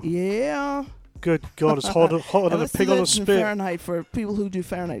 No. Yeah. Good God, it's hotter than a pig on a spit. Fahrenheit for people who do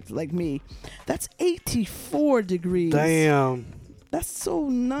Fahrenheit like me. That's 84 degrees. Damn. That's so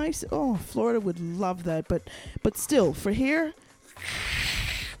nice. Oh, Florida would love that. But still, for here,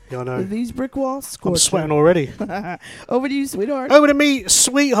 yeah, I know. with these brick walls, scorching. I'm sweating already. Over to you, sweetheart. Over to me,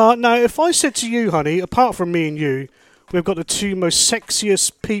 sweetheart. Now, if I said to you, honey, apart from me and you, we've got the two most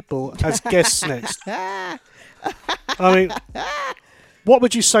sexiest people as guests next. I mean, what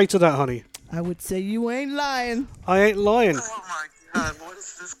would you say to that, honey? I would say you ain't lying. I ain't lying. Oh my God, what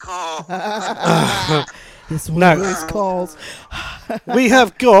is this called? This one of those calls. We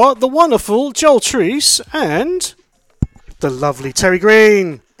have got the wonderful Joel Treece and the lovely Terry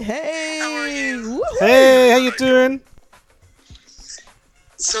Green. Hey, how are you? Woo-hoo. Hey, how you doing?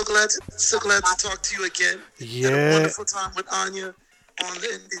 So glad to talk to you again. Yeah. Had a wonderful time with Ania on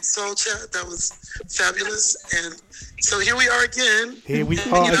the Soul Chat. That was fabulous. And so here we are again. Here we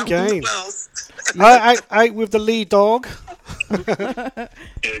are again. Out with the lead dog.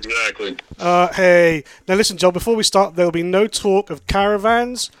 Exactly. Hey, now listen, Joel, before we start, there will be no talk of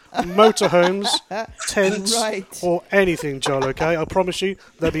caravans, motorhomes, tents, or anything, Joel, okay? I promise you,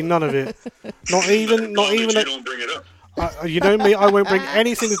 there'll be none of it. Not even you don't bring it up. You know me, I won't bring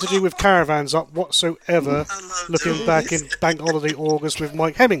anything to do with caravans up whatsoever, looking back in Bank Holiday August with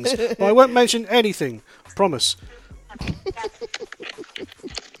Mike Hemmings. But I won't mention anything, promise.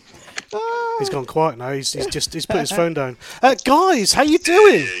 He's gone quiet now, he's put his phone down. Guys, how you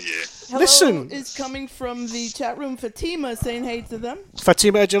doing? Hello Listen. is coming from the chat room. Fatima saying hey to them.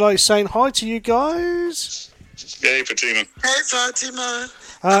 Fatima Edgelai is saying hi to you guys. Hey, Fatima. Hey, Fatima.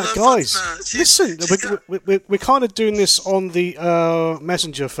 Guys, listen, we're kind of doing this on the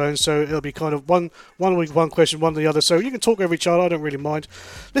messenger phone, so it'll be kind of one week, one question, one the other, so you can talk over each other, I don't really mind.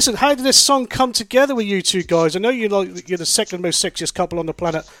 Listen, how did this song come together with you two guys? I know you're the second most sexiest couple on the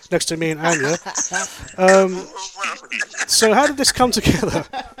planet next to me and Ania. So how did this come together?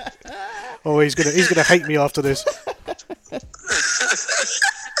 Oh, he's gonna hate me after this.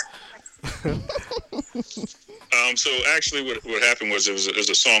 So actually what happened was it was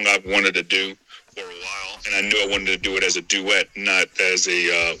a song I've wanted to do for a while, and I knew I wanted to do it as a duet, not as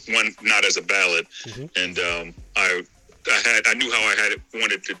a ballad. Mm-hmm. And I knew how I had it,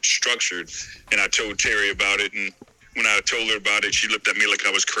 wanted it structured, and I told Terri about it. And when I told her about it, she looked at me like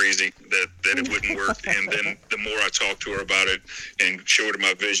I was crazy, that it wouldn't work. And then the more I talked to her about it and showed her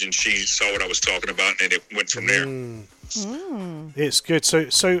my vision, she saw what I was talking about, and it went from there. It's good. So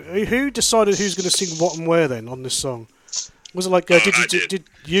who decided who's going to sing what and where then on this song? Was it like did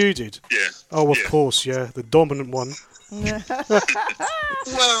you did? Yeah. Oh, of course, yeah, the dominant one. Well,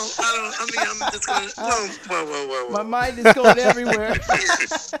 I'm just gonna. Whoa. My mind is going everywhere.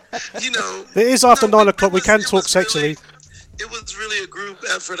 You know, It is after 9 o'clock. We can talk sexually. it was really a group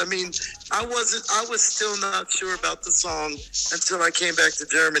effort. I mean, I was still not sure about the song until I came back to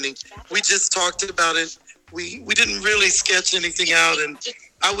Germany. We just talked about it. We didn't really sketch anything out, and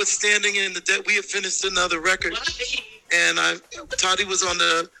I was standing in the deck. We had finished another record, and Toddy was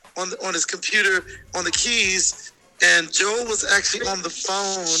on his computer on the keys, and Joel was actually on the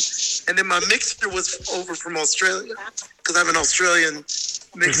phone, and then my mixer was over from Australia because I have an Australian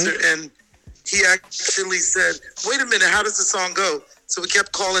mixer, and he actually said, "Wait a minute, how does the song go?" So we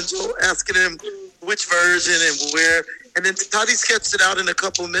kept calling Joel, asking him which version and where, and then Toddy sketched it out in a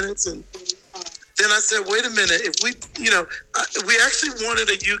couple of minutes, and then I said, "Wait a minute, if we, we actually wanted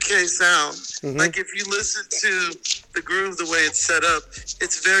a UK sound. Like if you listen to the groove, the way it's set up,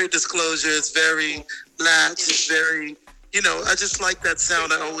 it's very Disclosure, it's very Latch, it's very, I just like that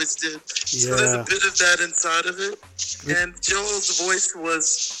sound. I always did. So there's a bit of that inside of it. And Joel's voice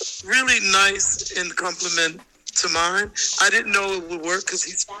was really nice in compliment to mine. I didn't know it would work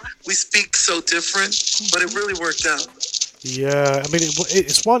because we speak so different, but it really worked out. Yeah, I mean,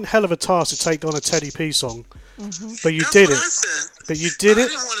 it's one hell of a task to take on a Teddy P song, but you did it. But you did it. I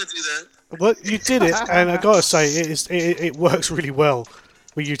didn't want to do that. Well, you did it, and I gotta say, it works really well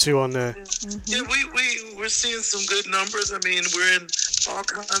with you two on there. Yeah, we're seeing some good numbers. I mean, we're in all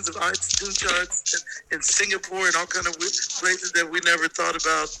kinds of iTunes charts in Singapore and all kinds of places that we never thought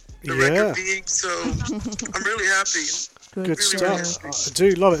about the record being. So I'm really happy. Good stuff. I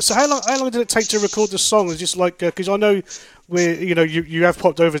do love it. So how long did it take to record the song? It's just like because I know you have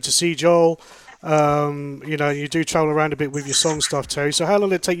popped over to see Joel. You do travel around a bit with your song stuff, Terri. So how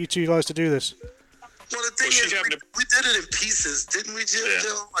long did it take you guys to do this? Well, the thing is, we did it in pieces, didn't we, Jill?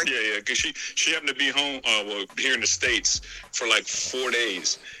 Yeah, because she happened to be home, here in the States for like 4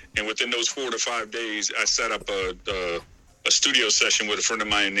 days. And within those 4 to 5 days, I set up a studio session with a friend of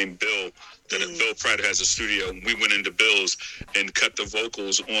mine named Bill. Bill Pratt has a studio. We went into Bill's and cut the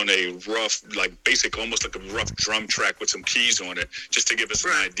vocals on a rough, almost like a rough drum track with some keys on it, just to give us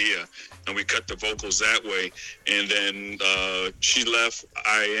an idea. And we cut the vocals that way. And then she left.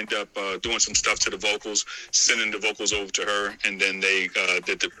 I ended up doing some stuff to the vocals, sending the vocals over to her, and then they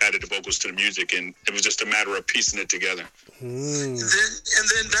added the vocals to the music. And it was just a matter of piecing it together. And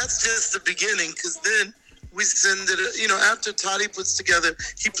then that's just the beginning, because then we send it, after Toddy puts together,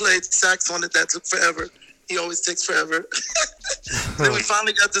 he played sax on it. That took forever. He always takes forever. Then we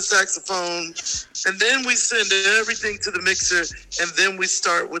finally got the saxophone, and then we send everything to the mixer, and then we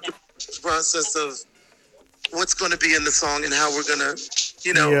start with the process of what's going to be in the song and how we're going to,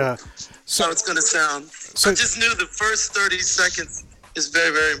 how it's going to sound. So I just knew the first 30 seconds is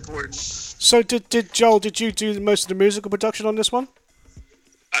very, very important. So did Joel, did you do most of the musical production on this one?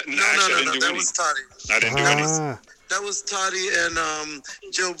 No. That was Toddy. I didn't do anything. That was Toddy and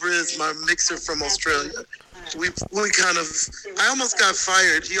Joe Briz, my mixer from Australia. We kind of, I almost got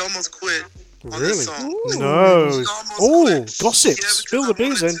fired. He almost quit on this song. No. Gossip. Spill the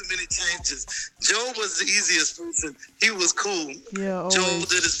beans then. Too many changes. Joe was the easiest person. He was cool. Yeah, Joe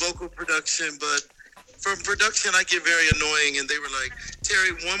did his vocal production, but from production I get very annoying, and they were like,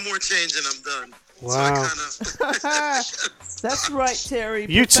 "Terri, one more change and I'm done." Wow. So I kind of That's right, Terri.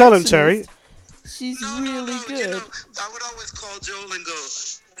 You tell him, Terri. She's really good. I would always call Joel and go,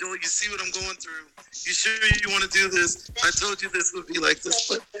 "Joel, you see what I'm going through? You sure you want to do this? I told you this would be like this."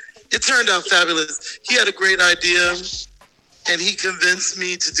 But it turned out fabulous. He had a great idea, and he convinced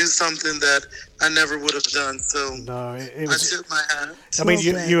me to do something that I never would have done. So I took my hat. I mean,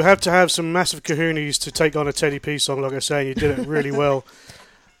 you have to have some massive kahunas to take on a Teddy P song, like I say, and you did it really well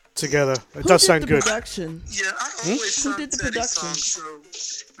together. It does sound good. Production? Yeah, I always sung Teddy songs, so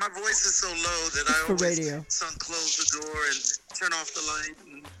my voice is so low that I always sung "Close the Door" and "Turn Off the Light."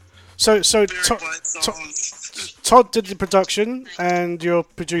 And So Todd did the production, and your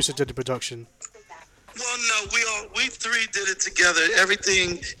producer did the production. Well, no, we three did it together.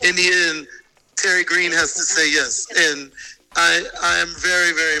 Everything in the end, Terri Green has to say yes, and I am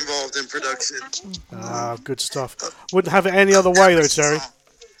very, very involved in production. Good stuff. Wouldn't have it any other way though, Terri.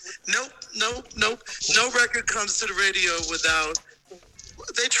 Nope. No record comes to the radio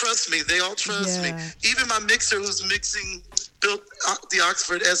They trust me. They all trust me. Even my mixer, who's built the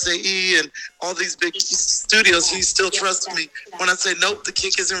Oxford SAE and all these big studios, he still trusts me. When I say, nope, the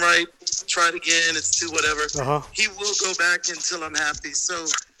kick isn't right, try it again, it's too whatever. He will go back until I'm happy. So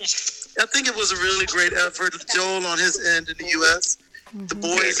I think it was a really great effort. Joel on his end in the U.S., the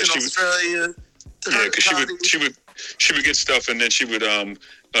boys in Australia. Yeah, because she would get stuff, and then she would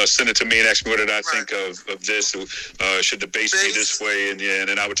send it to me and ask me what did I think of this. Should the bass be this way? And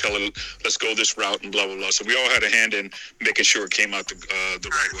then I would tell her, let's go this route and blah blah blah. So we all had a hand in making sure it came out the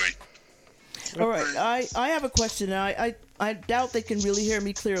right way. All right, I have a question. I doubt they can really hear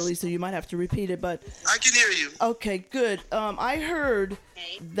me clearly, so you might have to repeat it. But I can hear you. Okay, good. I heard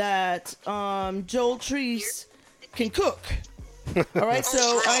that Joel Treece can cook. All right,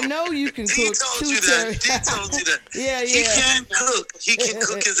 so I know you can cook too, Terri. He told you that. Yeah. He can cook. He can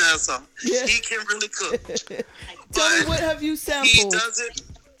cook his ass off. Yeah. He can really cook. Tell me, what have you sampled?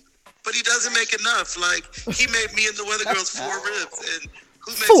 He doesn't make enough. Like, he made me and the Weather Girls 4 ribs. And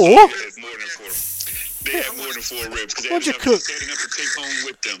who makes 4? More than 4. They had more than 4 ribs because they What'd you had cook? enough to take home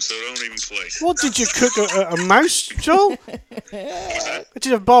with them, so don't even play. What did you cook? A mouse, Joel? Did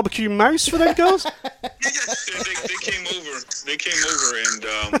you have barbecue mouse for them girls? They came over. They came over, and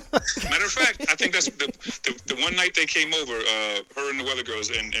matter of fact, I think that's the one night they came over. Her and the Weather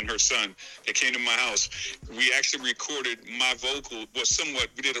Girls and her son. They came to my house. We actually recorded my vocal.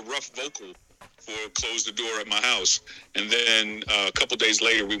 We did a rough vocal for Close the Door at my house, and then a couple days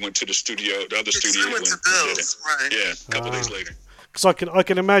later we went to the studio, the other studio. We went to Bill's, right? Yeah, a couple days later. Because I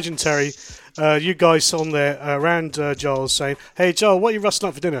can imagine, Terry, you guys on there around Joel saying, "Hey Joel, what are you rustling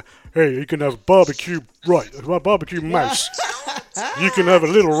up for dinner? Hey, you can have a barbecue mouse. You can have a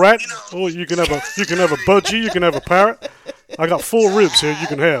little rat, or you can have a budgie, you can have a parrot. I got 4 ribs here you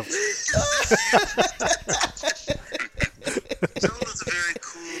can have." Joel is a very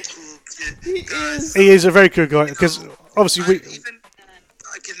cool kid. He is a very cool guy because obviously I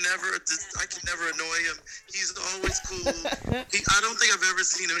can never annoy him. He's always cool. I don't think I've ever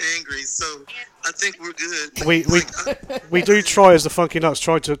seen him angry, so I think we're good. We do try as the Funky Nuts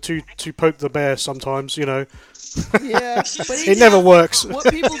try to poke the bear sometimes, you know. Yeah, but it never works. What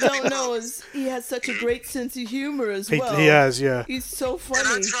people don't know is he has such a great sense of humor as well. He has, yeah. He's so funny.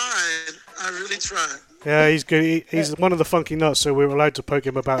 And I really tried. Yeah, he's good. He's one of the Funky Nuts, so we're allowed to poke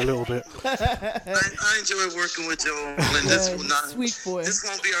him about a little bit. I enjoy working with Joel, and this will not. Sweet boy. This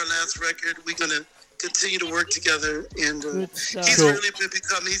won't be our last record. We're gonna continue to work together, and he's Cool. really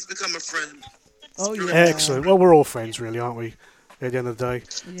become a friend. Oh yeah. Excellent. Well, we're all friends, really, aren't we? At the end of the day.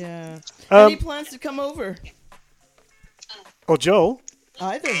 Yeah. Any plans to come over? Or Joel?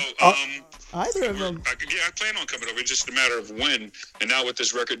 Either. Either of them. I plan on coming over. It's just a matter of when. And now with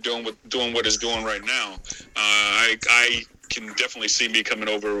this record doing what it's doing right now, I can definitely see me coming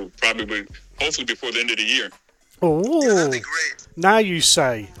over hopefully before the end of the year. Oh, yeah, that'd be great. Now you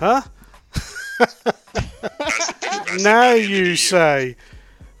say, huh? Now you say.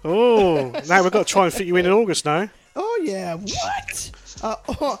 Oh, now we've got to try and fit you in August now. Oh yeah, what?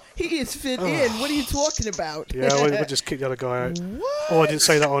 He is fit in. What are you talking about? Yeah, we'll just kick the other guy out. What? Oh, I didn't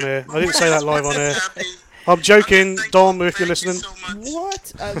say that on air. I didn't say that live on air. I'm joking, Dom, if you're listening.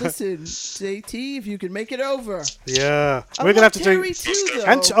 What? Listen, JT, if you can make it over. Yeah. We're going to have to Terri too, though.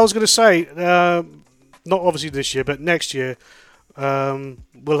 And I was going to say, not obviously this year, but next year,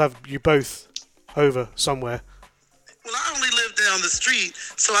 we'll have you both over somewhere. Well, I only live down the street,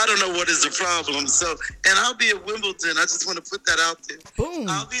 so I don't know what is the problem. So, and I'll be at Wimbledon. I just want to put that out there. Boom.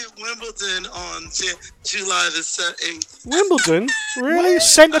 I'll be at Wimbledon on July the 8th. Wimbledon? Really?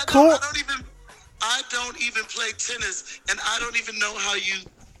 Centre court? I don't even play tennis, and I don't even know how you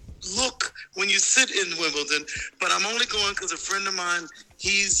look when you sit in Wimbledon. But I'm only going because a friend of mine,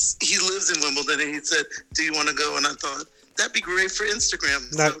 he lives in Wimbledon, and he said, "Do you want to go?" And I thought that'd be great for Instagram.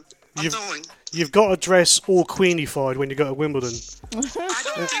 No, so I'm going. You've got to dress all queenified when you go to Wimbledon. I don't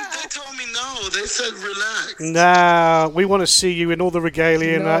think they told me no. They said relax. Nah, we want to see you in all the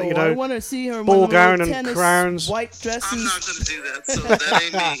regalia and that, you know. I want to see her in ball one gown of and tennis, crowns. white dresses. I'm not going to do that, so that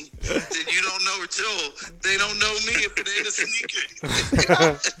ain't me. You don't know Joel. They don't know me if it ain't a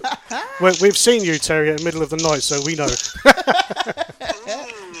sneaker. Well, we've seen you, Terry, at the middle of the night, so we know.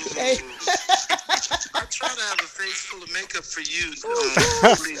 Hey. I try to have a face full of makeup for you.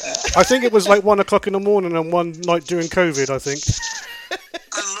 I think it was like 1 o'clock in the morning on one night during COVID, I think.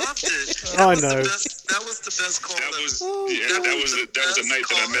 I loved it. I know. That was the best call. That was the night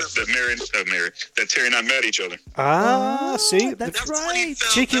that I met that Terry and I met each other. Ah, see? That's right.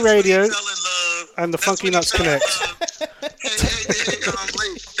 Cheeky Radio and the Funky Nuts Connect. Hey,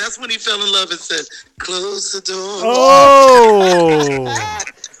 that's That's when he fell in love and said, "Close the door." Oh.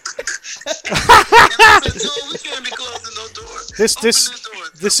 We can't be closing no doors.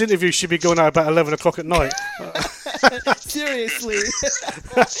 This interview should be going out about 11 o'clock at night. Seriously.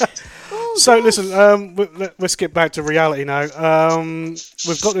 So listen, let's get back to reality now.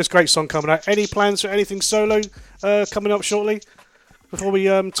 We've got this great song coming out. Any plans for anything solo coming up shortly before we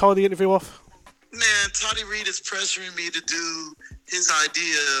tie the interview off? Man, Toddy Reed is pressuring me to do his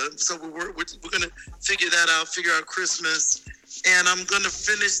idea, so we're gonna figure that out. Figure out Christmas, and I'm gonna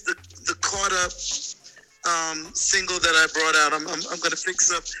finish the Caught Up single that I brought out. I'm gonna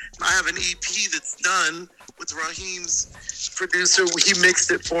fix up. I have an EP that's done with Raheem's producer. He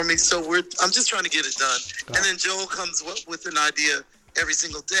mixed it for me, so I'm just trying to get it done. And then Joel comes with an idea every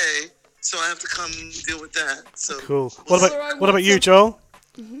single day, so I have to come deal with that. So cool. What about you, Joel?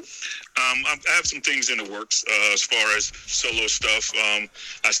 I have some things in the works as far as solo stuff.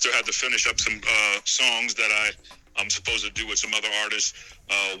 I still have to finish up some songs that I'm supposed to do with some other artists.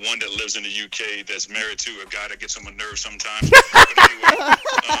 One that lives in the UK that's married to a guy that gets on my nerves sometimes. But anyway,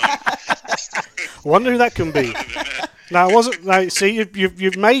 wonder who that can be. Now, it wasn't. Like, see,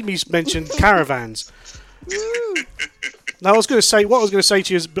 you've made me mention caravans. Now, what I was going to say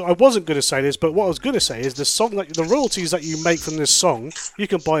to you is, but I wasn't going to say this, but what I was going to say is the royalties that you make from this song, you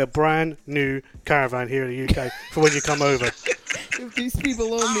can buy a brand new caravan here in the UK for when you come over. If these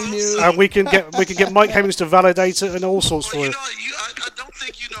people owe me new. And we can get Mike Hemmings to validate it and all sorts for you. I don't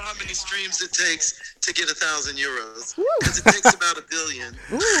think you know how many streams it takes to get €1,000 because it takes about $1 billion.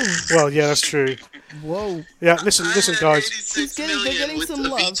 Well, yeah, that's true. Whoa. Yeah, listen, guys. They're getting some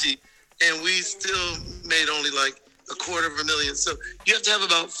love. And we still made only like $250,000. So you have to have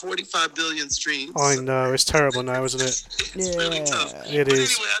about 45 billion streams. I know, it's terrible now, isn't it? It's really tough. It is.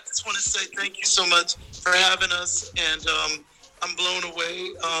 Anyway, I just want to say thank you so much for having us, and I'm blown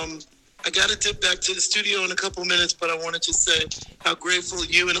away. I got to dip back to the studio in a couple minutes, but I want to just say how grateful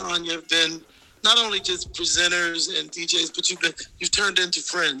you and Ania have been. Not only just presenters and DJs, but you've turned into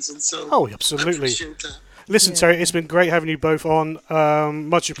friends, and so absolutely. I appreciate that. Listen, Terry, it's been great having you both on.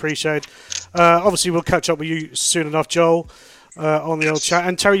 Much appreciated. Obviously, we'll catch up with you soon enough, Joel, on the old chat.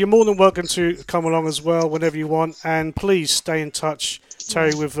 And Terry, you're more than welcome to come along as well whenever you want. And please stay in touch,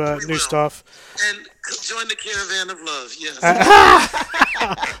 Terry, with new stuff. And join the caravan of love, yes.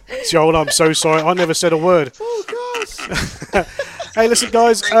 Joel, I'm so sorry. I never said a word. Oh, gosh. Hey, listen,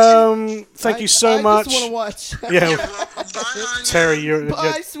 guys. Thank you so much. I just want to watch. Yeah, Terry, you're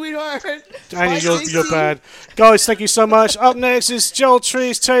sweetheart. Ania, you're bad. Guys, thank you so much. Up next is Joel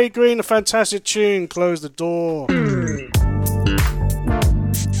Treece, Terry Green, a fantastic tune. Close the door.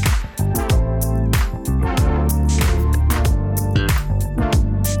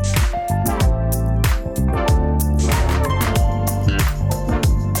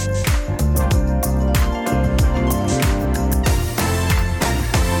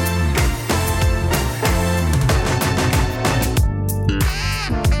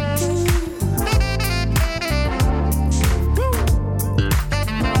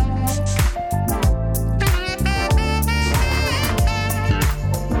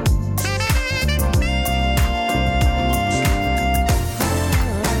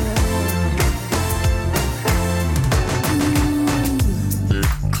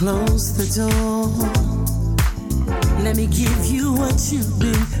 Close the door. Let me give you what you've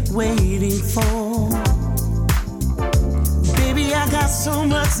been waiting for. Baby, I got so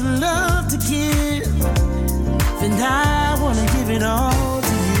much love to give, and I wanna give it all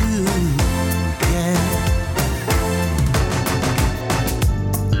to you. Yeah.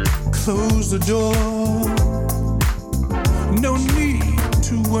 Close the door. No need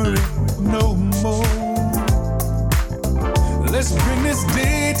to worry no more. Let's bring this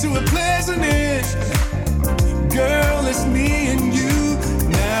day to a pleasant end. Girl, it's me and you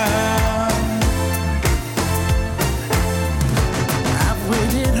now. I've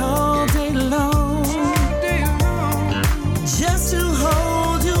waited all day long, just to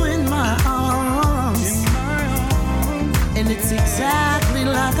hold you in my arms. And it's exactly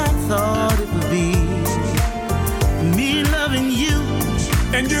like I thought it would be. Me loving you,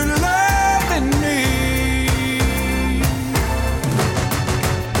 and you loving me.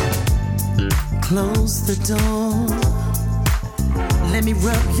 Close the door. Let me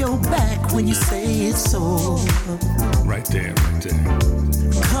rub your back when you say it's so. Right there, right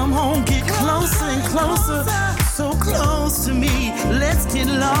there. Come on, get closer and closer, so close to me. Let's get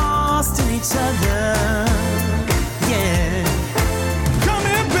lost in each other. Yeah. Come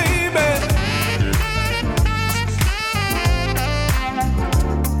here, baby.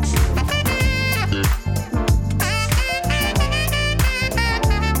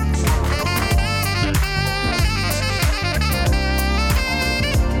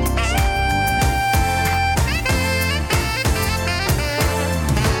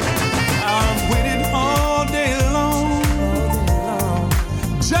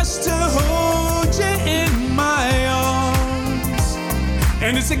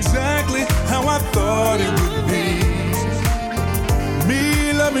 And it's exactly how I thought it would be.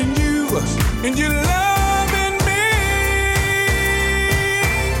 Me loving you and you loving me.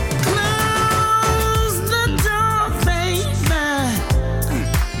 Close the door, baby,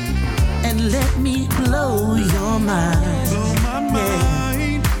 and let me blow your mind. Blow my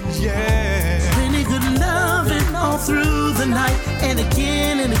mind, yeah. Plenty good loving all through the night, and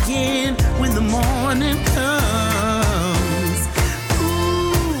again when the morning comes.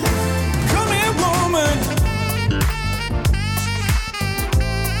 Ooh, come here, woman.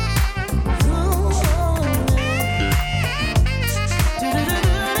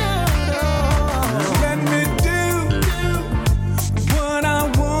 Let me do what I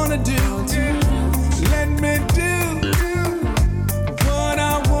wanna do. Let me do what I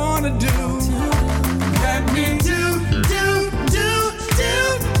wanna do. Let me do,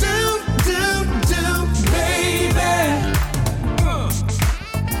 baby.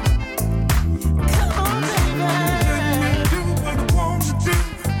 come on, baby. Let me do what I wanna do.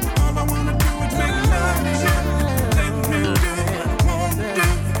 All I wanna do is make love to you. Let me do what I wanna do.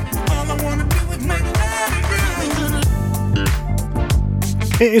 All I wanna do is make love to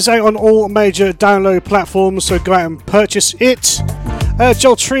you. It is out on all major download platforms, so go out and purchase it.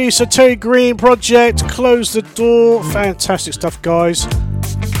 Joel Treece, a Terri Green project, Close the Door. Fantastic stuff, guys.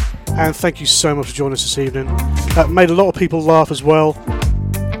 And thank you so much for joining us this evening. Made a lot of people laugh as well.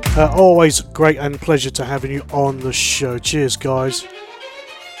 Always great and pleasure to having you on the show. Cheers, guys.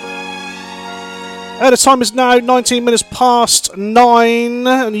 The time is now 19 minutes past 9 in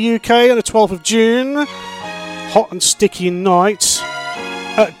the UK on the 12th of June. Hot and sticky night.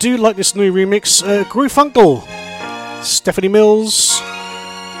 Do like this new remix, Groove Funkle, Stephanie Mills.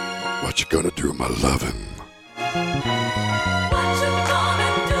 What you gonna do with my lovin'?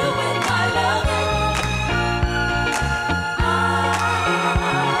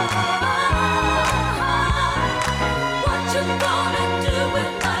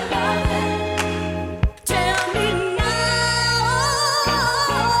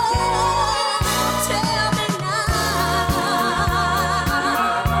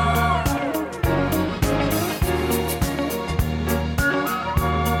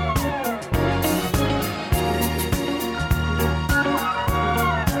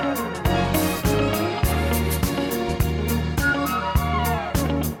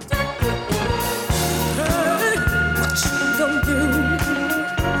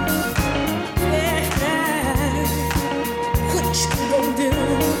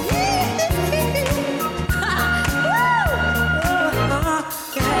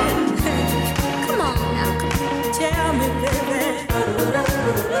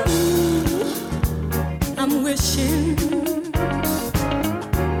 I'm wishing,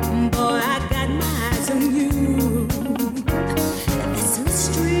 boy, I got my eyes on you. This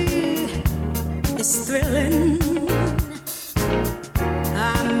mystery is thrilling.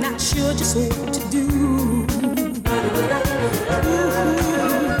 I'm not sure just what to do.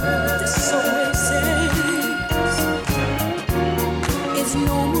 This always says it's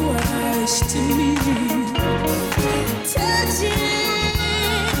no rush to me. Touching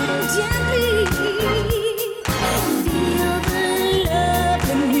gently.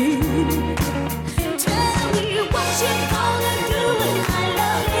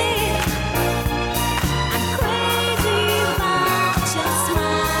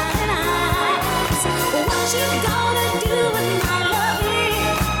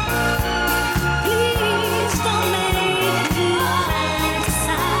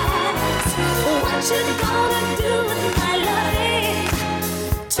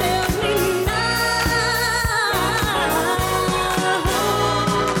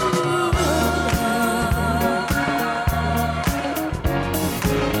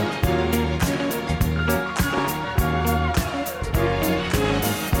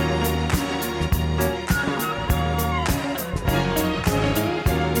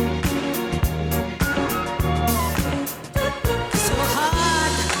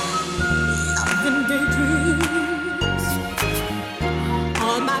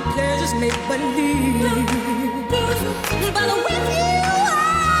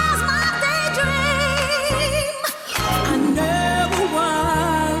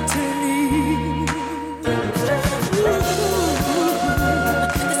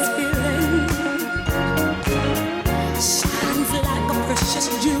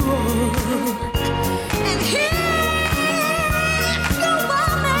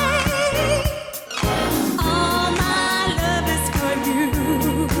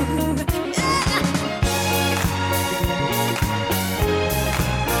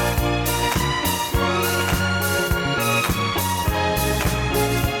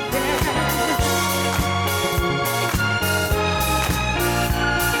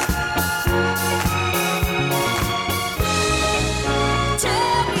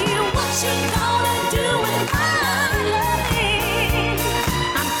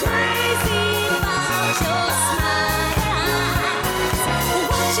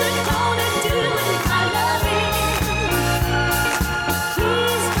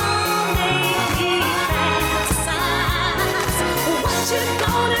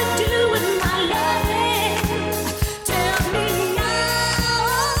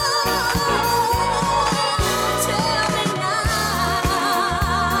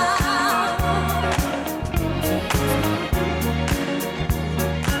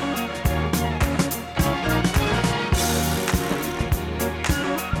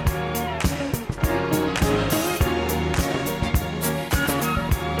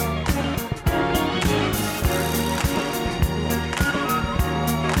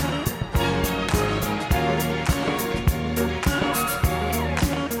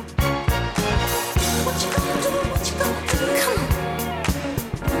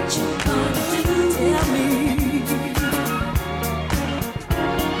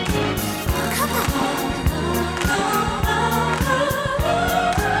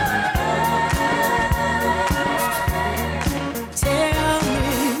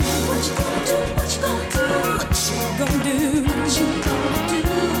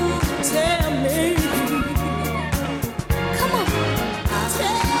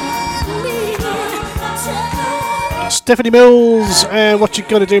 Stephanie Mills and What You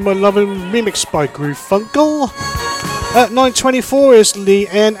Gonna Do My Lovin' remixed by Groove Funkle. At 9:24 is Lee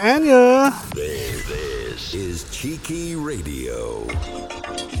and Ania. This is Cheeky Radio.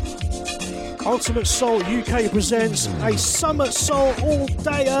 Ultimate Soul UK presents a Summer Soul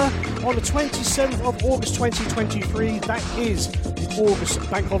All-Dayer on the 27th of August 2023. That is August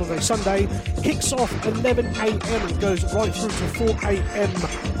Bank Holiday Sunday. Kicks off 11 a.m. and goes right through to 4 a.m.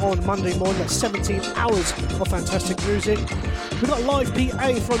 on Monday morning. That's 17 hours of fantastic music. We've got live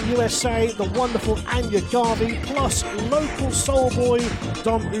PA from USA, the wonderful Anya Garvey, plus local soul boy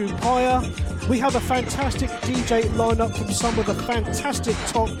Dom Upaya. We have a fantastic DJ lineup from some of the fantastic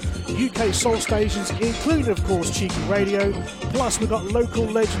top UK soul stations, including, of course, Cheeky Radio. Plus, we've got local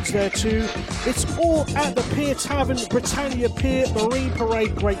legends there too. It's all at the Pier Tavern, Britannia Pier, Marine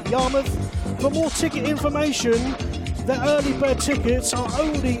Parade, Great Yarmouth. For more ticket information, the early bird tickets are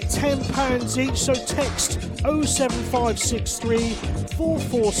only £10 each, so text 07563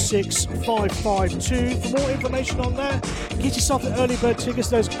 446 552 for more information on that. Get yourself the early bird tickets.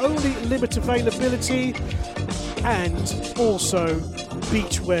 There's only limited availability, and also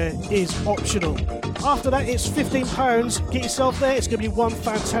beachwear is optional. After that, it's £15. Get yourself there. It's going to be one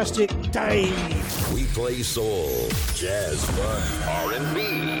fantastic day. We play soul, jazz, funk,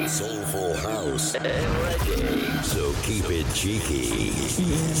 R&B, soulful house, and reggae. So keep it cheeky.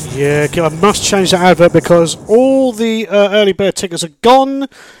 Yeah, I must change that advert because all the early bird tickets are gone.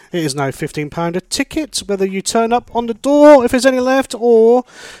 It is now £15 a ticket, whether you turn up on the door if there's any left, or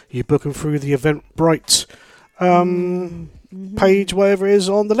you book them through the Eventbrite page, wherever it is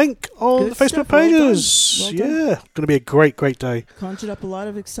on the link on the Facebook pages. Well done. Yeah, going to be a great day. Conjured up a lot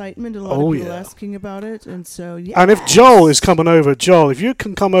of excitement, a lot of people asking about it, and so yeah. And if Joel is coming over, Joel, if you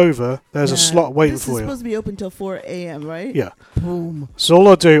can come over, there's a slot waiting for you. This is supposed to be open till 4 a.m., right? Yeah. Boom. So all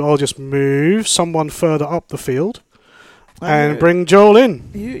I'll do, I'll just move someone further up the field and bring Joel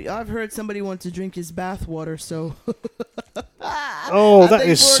in. I've heard somebody want to drink his bath water, so. Oh, that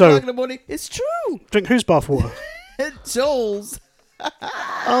is so. It's true. Drink whose bath water? Joel's.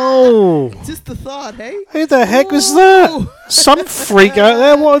 Oh. Just the thought, hey? Who the heck was that? Some freak out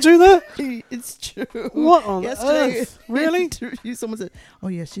there want to do that? It's true. What on Yesterday, earth? Really? Someone said, oh,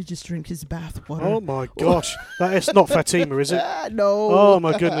 yes, you just drink his bath water. Oh, my gosh. That is not Fatima, is it? No. Oh,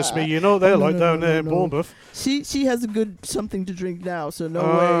 my goodness me. You know what they're like down there in Bournemouth. She has a good something to drink now, so no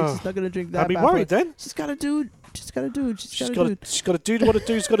way. She's not going to drink that. I'd be worried then. She's got a dude. She's got to do. She's got to do what a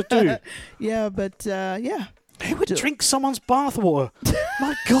dude's got to do. Yeah, but yeah. Who would drink someone's bathwater?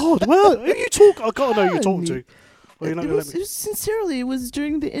 My God. Well, who you talk? I've got to know who you're talking to. Sincerely, it was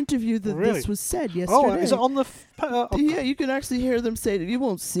during the interview that this was said yesterday. Oh, is it on the... yeah, you can actually hear them say it. You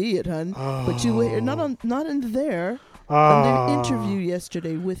won't see it, hun. But you will hear, not in there. On the interview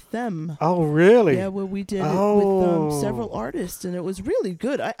yesterday with them. Oh, really? Yeah, where we did it with several artists, and it was really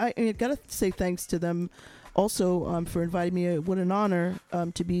good. I got to say thanks to them also for inviting me. What an honor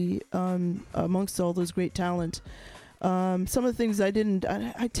to be amongst all those great talent. Some of the things I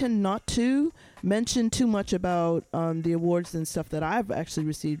tend not to mention too much about the awards and stuff that I've actually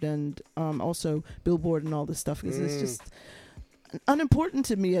received, and also Billboard and all this stuff, because it's just unimportant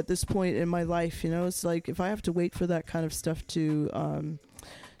to me at this point in my life. It's like if I have to wait for that kind of stuff to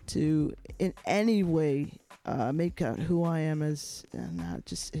in any way make out who I am as,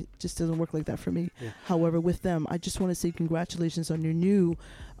 it just doesn't work like that for me. Yeah. However, with them, I just want to say congratulations on your new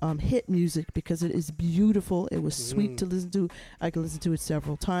hit music, because it is beautiful. It was sweet to listen to. I can listen to it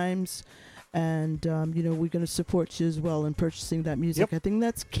several times. And, we're going to support you as well in purchasing that music. Yep. I think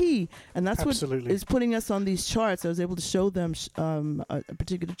that's key. And that's what is putting us on these charts. I was able to show them a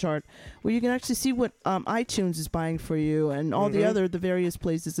particular chart where you can actually see what iTunes is buying for you, and all the various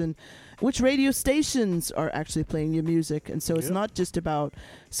places, and which radio stations are actually playing your music. And so it's not just about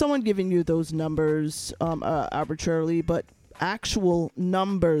someone giving you those numbers arbitrarily, but actual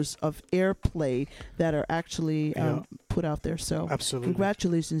numbers of airplay that are actually put out there. So absolutely,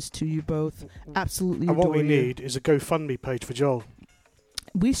 congratulations to you both. Absolutely. And what we need is a GoFundMe page for Joel.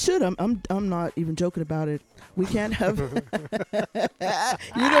 We should. I'm not even joking about it. We can't have. You know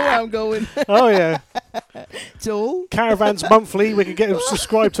where I'm going. Oh yeah. Joel. Caravans Monthly. We could get him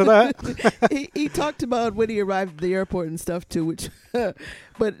subscribed to that. He talked about when he arrived at the airport and stuff too, which.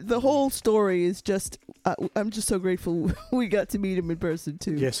 But the whole story is just. I'm just so grateful we got to meet him in person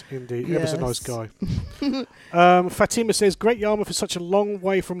too. Yes, indeed. He was a nice guy. Fatima says, "Great Yarmouth is such a long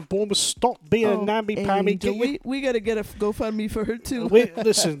way from Bournemouth. Stop being a namby-pamby." We got to get a GoFundMe for her too.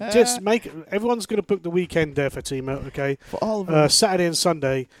 Listen, just make it. Everyone's going to book the weekend there, Fatima. Okay, for all of them. Saturday and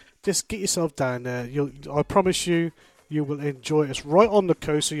Sunday. Just get yourself down there. I promise you will enjoy it. It's right on the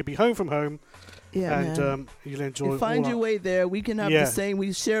coast, so you'll be home from home. Yeah, and man. you'll enjoy. You find all your that. way there. We can have Yeah. the same.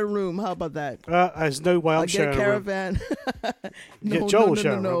 We share a room. How about that? There's no way I'm I'll get sharing a a room. caravan. Yeah, Joel will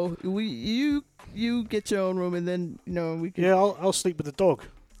share a no. You get your own room, and then we can. Yeah, I'll sleep with the dog.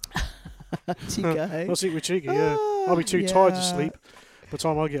 Chica, hey? I'll sleep with Chica. Yeah, I'll be too tired to yeah. sleep by the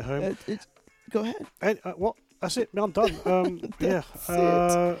time I get home. Go ahead. And, what? That's it. I'm done. Yeah.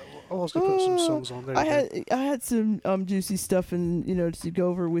 I was gonna put some songs on there. I had some juicy stuff and to go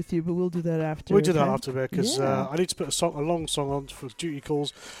over with you, but we'll do that after. We'll do that okay? after bed because Yeah. I need to put a long song on for duty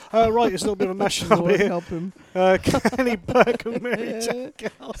calls. Right, it's a little bit of a mash up Lord here. help him. Kenny Burke and Mary Jane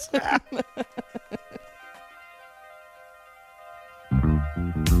Giles.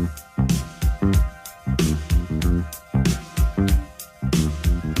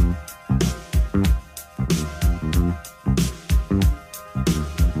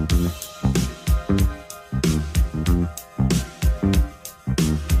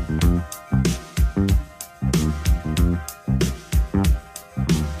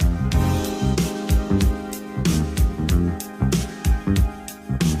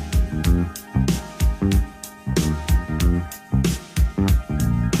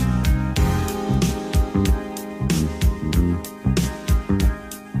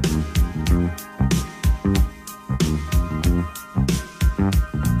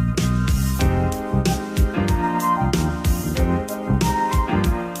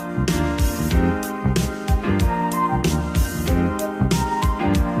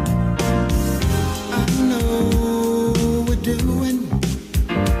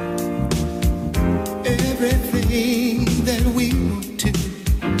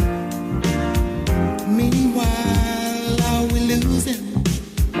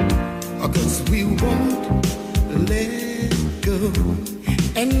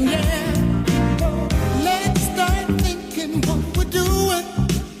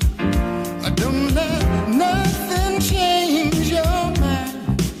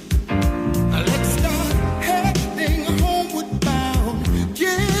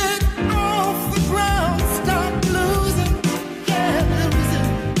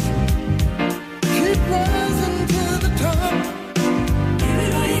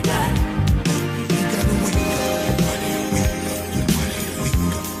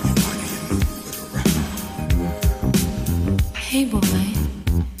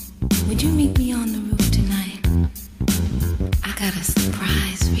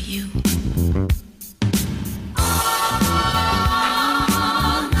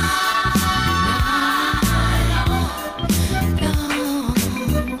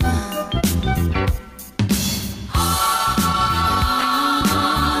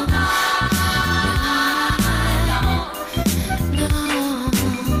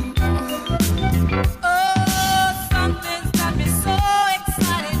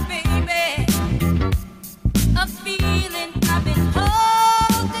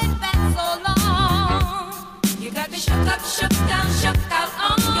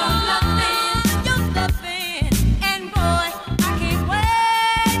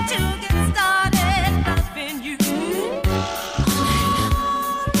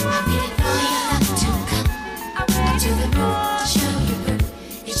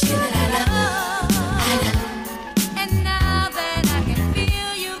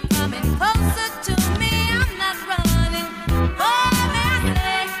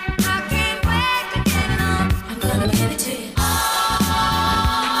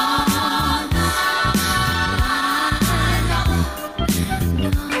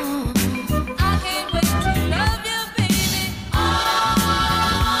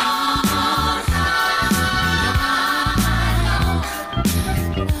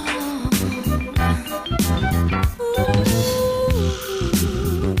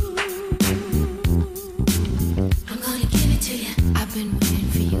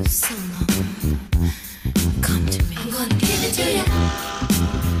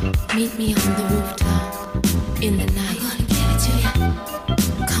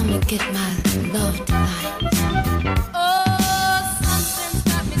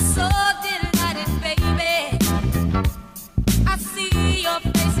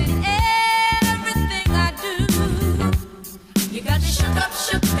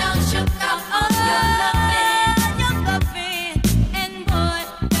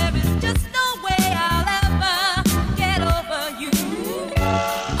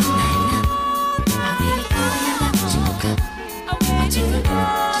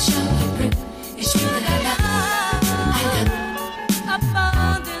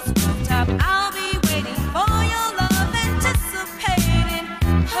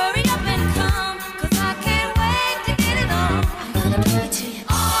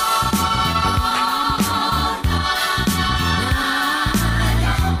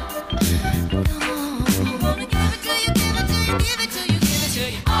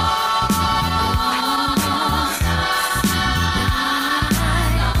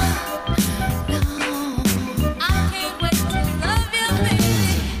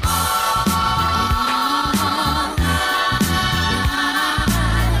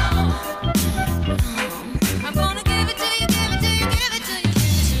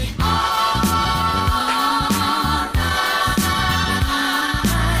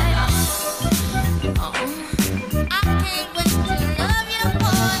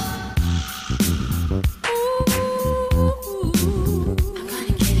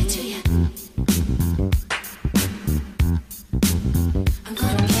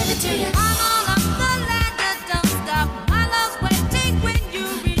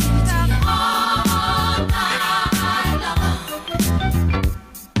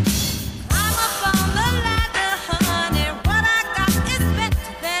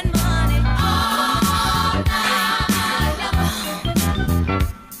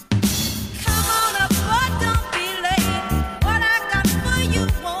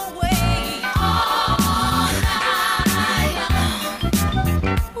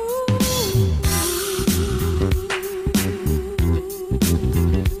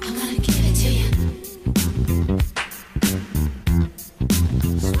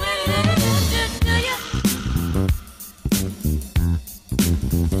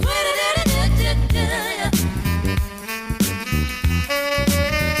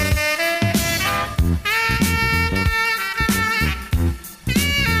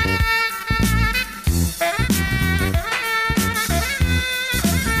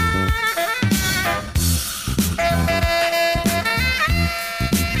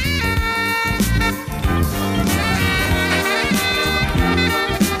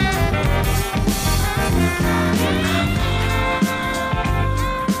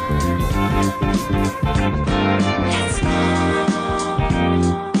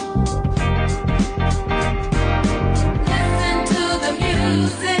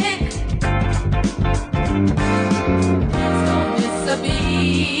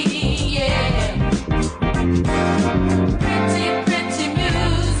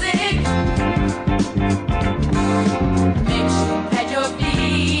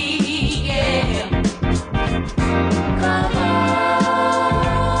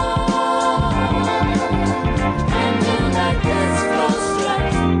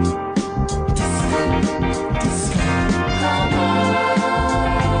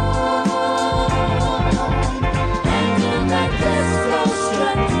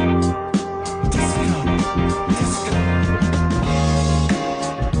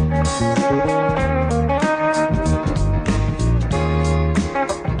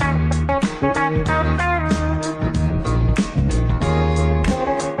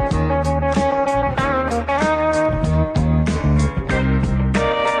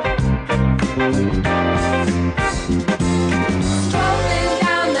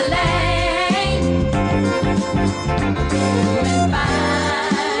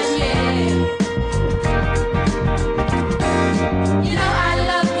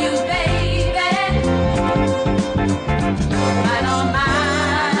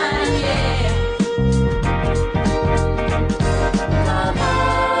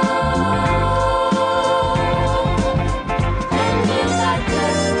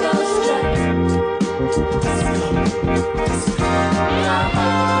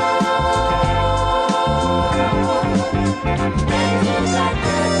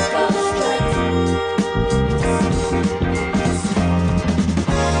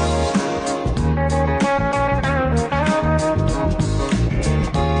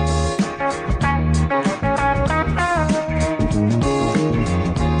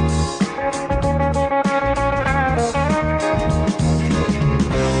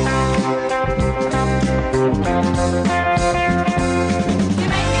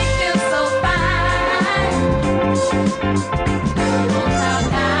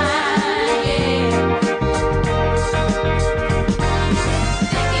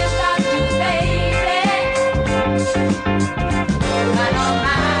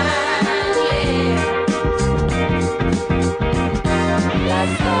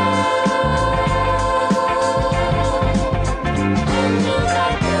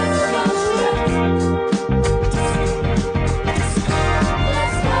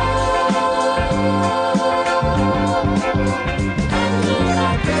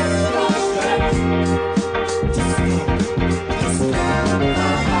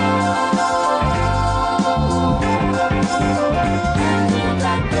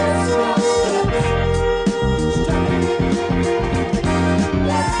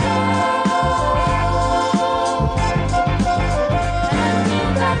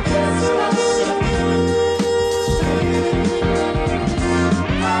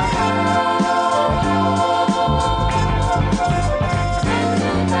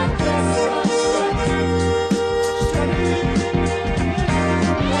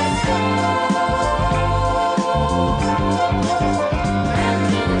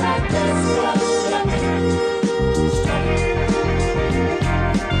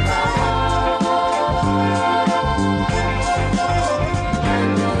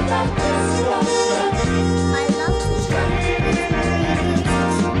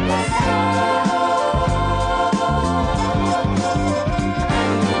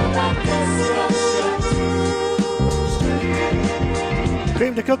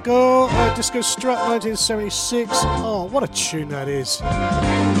 the Coco, Disco Strut 1976. Oh, what a tune that is.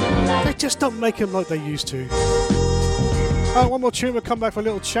 They just don't make them like they used to. One more tune, we'll come back for a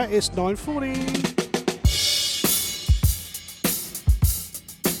little chat. It's 9:40.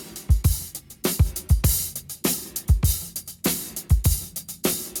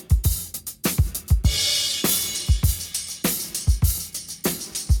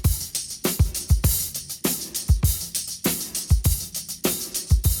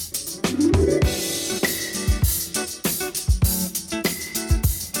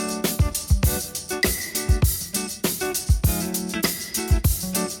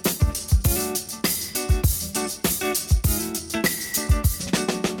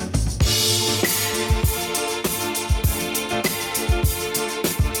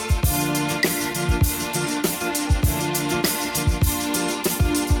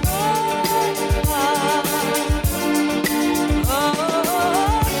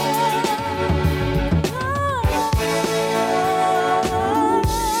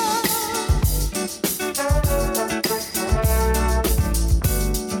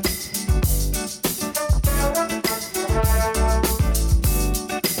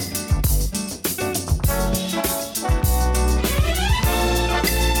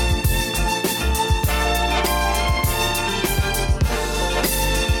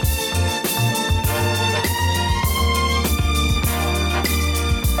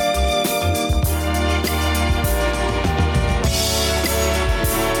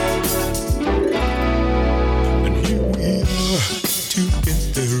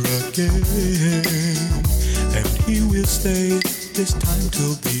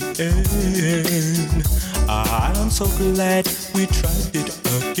 So glad we tried it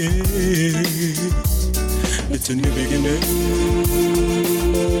again. It's a new beginning.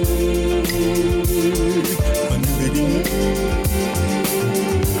 A new beginning.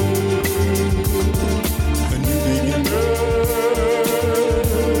 A new beginning for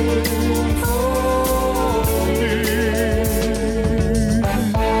me.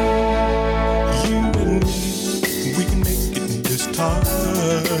 You and me, we can make it this time.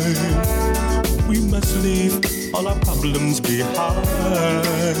 We must leave all our problems behind.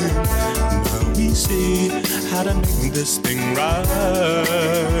 Now we see how to make this thing right.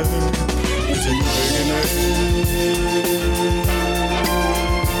 It's a new beginning.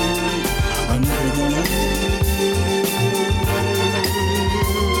 A new beginning.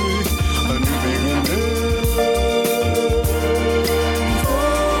 A new beginning.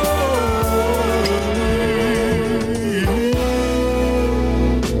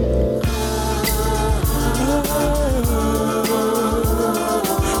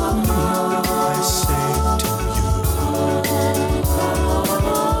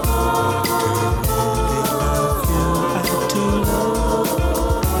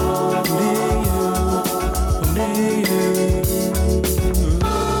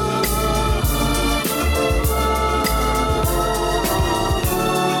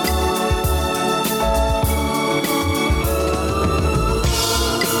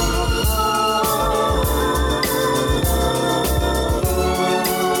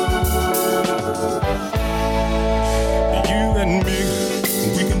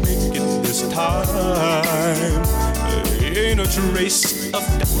 Trace of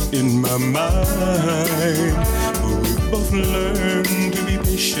doubt in my mind. We both learn to be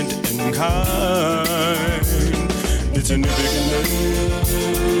patient and kind. It's a new beginning.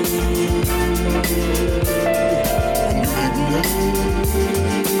 A new beginning.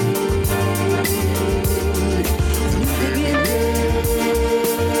 A new beginning.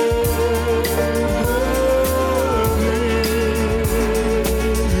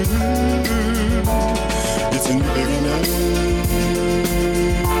 It's a new beginning.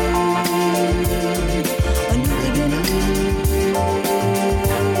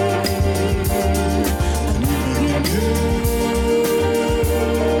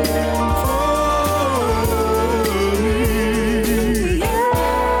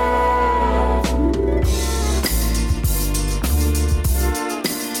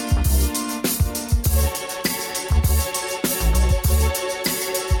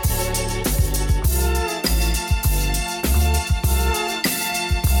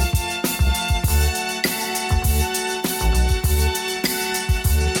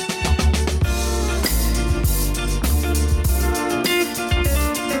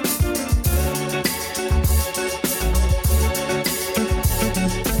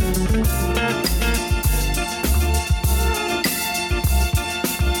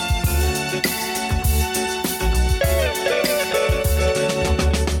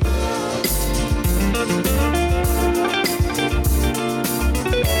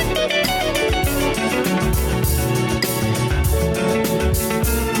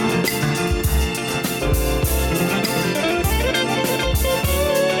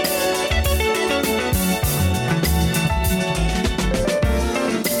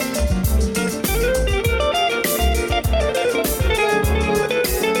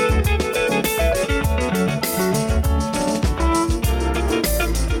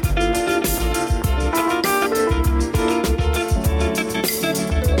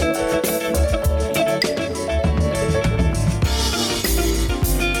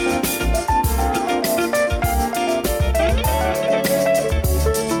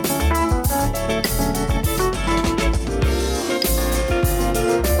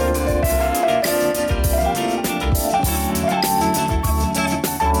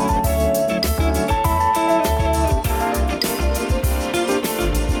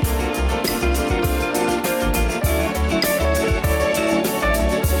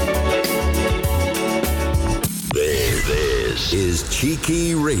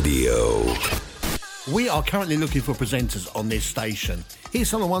 Cheeky Radio. We are currently looking for presenters on this station. Here's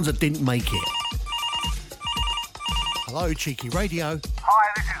some of the ones that didn't make it. Hello, Cheeky Radio.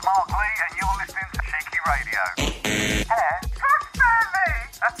 Hi, this is Mark Lee, and you're listening to Cheeky Radio. Hello? Trust Stanley!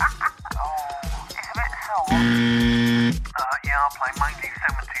 Oh, it's a bit sore. Yeah, I play mainly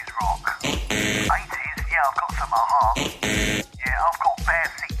 70s rock. 80s, yeah, I've got some at heart. Yeah, I've got bare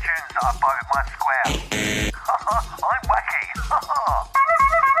sick tunes that I bow with my square. I'm wacky.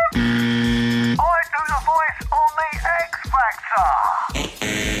 I do the voice on the X Factor.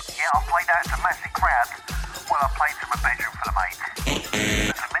 Yeah, I've played out to massive crowds. Well, I played to my bedroom for the mates. There's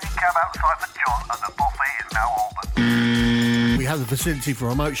a minicab outside for John, and the buffet is now open. We have the facility for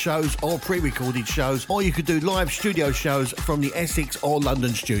remote shows or pre-recorded shows, or you could do live studio shows from the Essex or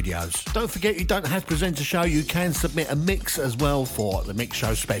London studios. Don't forget, you don't have to present a show, you can submit a mix as well for the Mix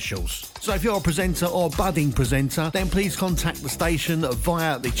Show specials. So if you're a presenter or budding presenter, then please contact the station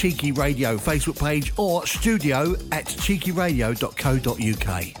via the Cheeky Radio Facebook page or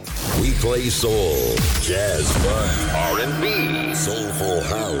studio@cheekyradio.co.uk. We play soul, jazz, funk, R&B, soulful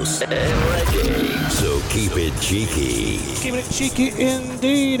house, and reggae. So keep it cheeky. Keeping it cheeky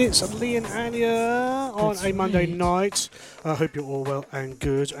indeed. It's Lee and Ania on a Monday night. I hope you're all well and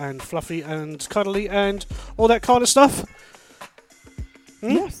good and fluffy and cuddly and all that kind of stuff.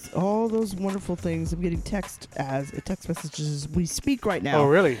 Yes, all those wonderful things. I'm getting text messages as we speak right now. Oh,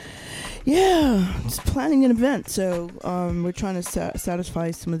 really? Yeah, just planning an event, so we're trying to satisfy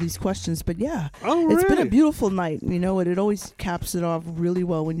some of these questions. But yeah, It's been a beautiful night. You know, it always caps it off really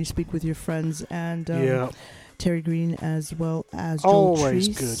well when you speak with your friends and Terry Green as well as Joel Always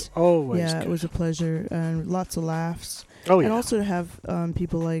Treece. good. Always yeah, good. It was a pleasure and lots of laughs. Oh, yeah. And also to have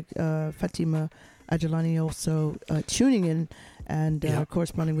people like Fatima Ajalani also tuning in and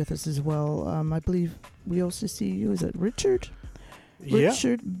corresponding with us as well. I believe we also see you. Is it Richard? Yeah.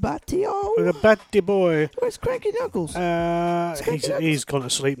 Richard Batio? The Batty boy. Where's Cranky Knuckles? He's gone to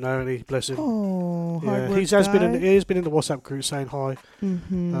sleep now, and he bless him. Oh, hard work he has been in the WhatsApp group saying hi.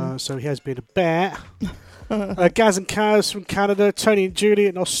 Mm-hmm. So he has been a bear. Gaz and Kaz from Canada, Tony and Julie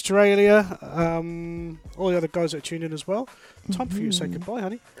in Australia, all the other guys that are tuned in as well. Time for you to say goodbye,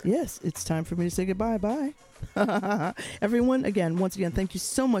 honey. Yes, it's time for me to say goodbye. Bye. Everyone, once again, thank you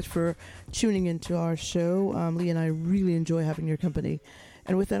so much for tuning into our show. Lee and I really enjoy having your company.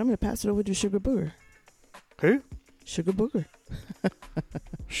 And with that, I'm going to pass it over to Sugar Booger. Who? Sugar Booger.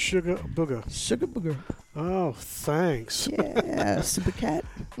 Sugar Booger. Sugar Booger. Oh, thanks. Yeah, Super Cat.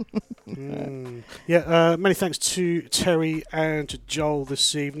 Yeah, many thanks to Terry and to Joel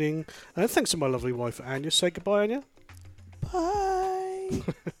this evening. Thanks to my lovely wife, Anya. Say goodbye, Anya. Bye.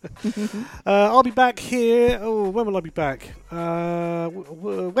 I'll be back here. Oh, when will I be back?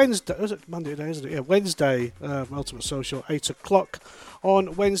 Wednesday. Is it Monday today, isn't it? Yeah, Wednesday. Ultimate Social, 8 o'clock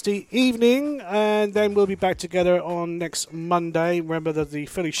on Wednesday evening. And then we'll be back together on next Monday. Remember that the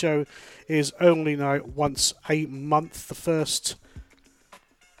Philly show is only now once a month. The first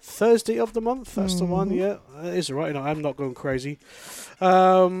Thursday of the month. That's the one, yeah. That is right. I'm not going crazy.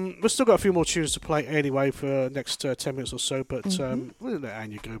 We've still got a few more tunes to play anyway for next 10 minutes or so, but we'll let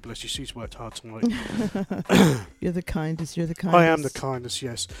Anya go, bless you. She's worked hard tonight. You're the kindest. You're the kindest. I am the kindest,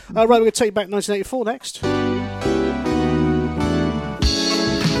 yes. Right, we're going to take you back 1984 next.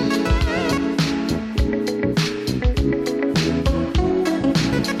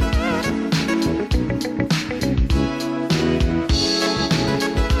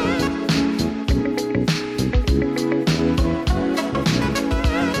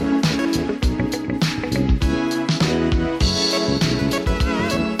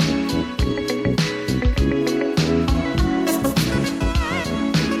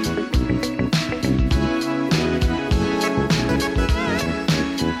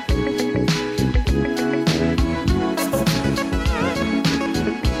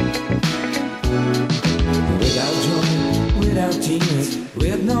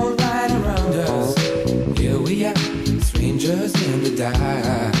 With no light around us, here we are, strangers in the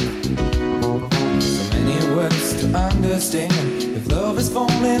dark. So many words to understand. If love is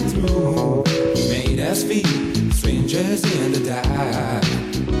falling through, made us feel strangers in the dark.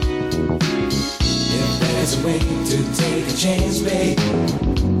 If there's a way to take a chance, babe,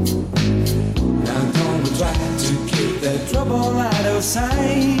 now don't we try to keep the trouble out of sight,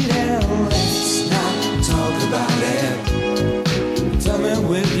 and let's not talk about it. Tell me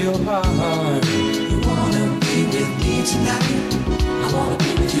with your heart, you wanna be with me tonight? I wanna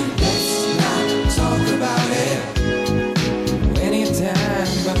be with you. Let's not talk about it anytime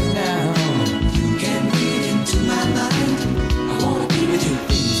but now. You can read into my mind. I wanna be with you.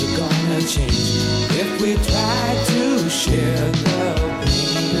 Things are gonna change if we try to share the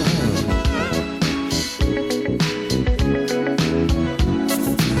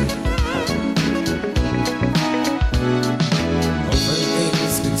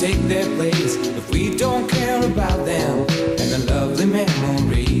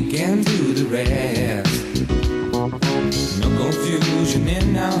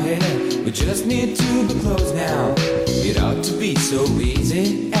We just need to be close now. It ought to be so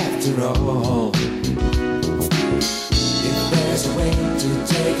easy after all. If there's a way to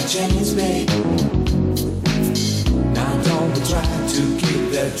take a chance, babe, now don't we try to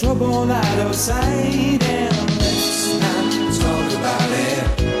keep the trouble out of sight, and let's not talk about it.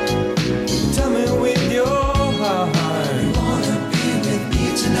 Tell me with your heart, you wanna be with me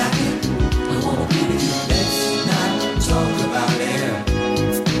tonight? I wanna be with you. Let's not talk about it.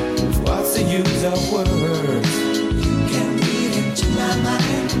 What's the use of words? You can read into my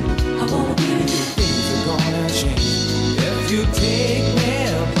mind. I wanna be with you. Things are gonna change if you take me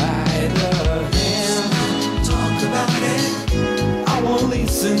by the hand. Talk about it. I won't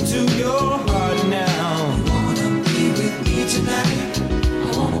listen to your heart now. You wanna be with me tonight? I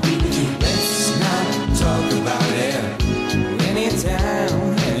wanna be with you. Let's not talk about it.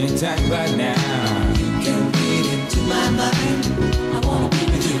 Anytime right now. You can read into my mind. I wanna be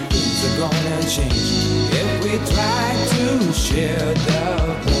with you. Things are gonna change if we try to share the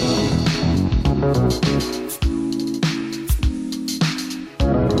pain.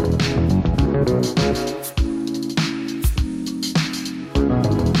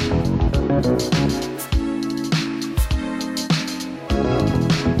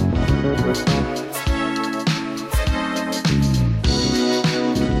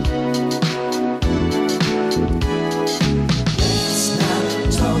 Let's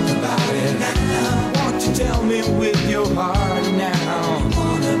not talk about it now. Won't you tell me with your heart now? You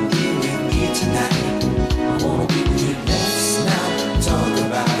wanna be with me tonight? I wanna be with you. Let's not talk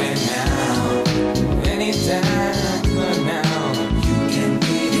about it now. Anytime but now. You can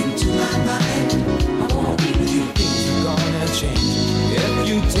read into my mind. I wanna be with you. Things are gonna change if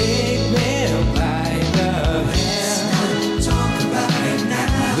you take me by the hand. Let's not talk about it now.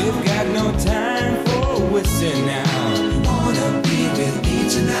 We've got no time for wasting now. You wanna be with me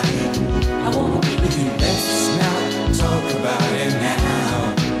tonight? I wanna be with you. Let's not talk about it now.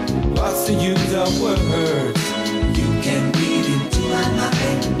 What's the use of words? You can read into my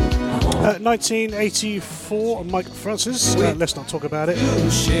mind. 1984, Mike Francis. Let's not talk about it.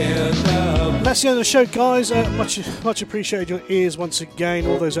 Share the That's the end of the show, guys. Much appreciated your ears once again.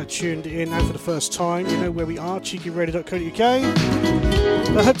 All those that tuned in and for the first time, you know where we are, cheekyradio.co.uk.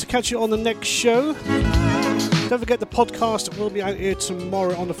 I hope to catch you on the next show. Don't forget the podcast will be out here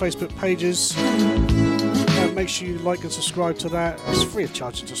tomorrow on the Facebook pages. Make sure you like and subscribe to that. It's free of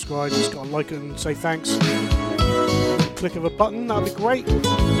charge to subscribe. Just got to like it and say thanks. Click of a button, that'd be great.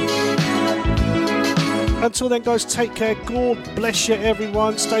 Until then, guys, take care. God bless you,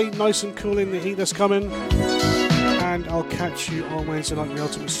 everyone. Stay nice and cool in the heat that's coming. And I'll catch you on Wednesday night, the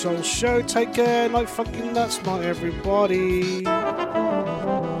Ultimate Soul Show. Take care. Night fucking nuts, my everybody.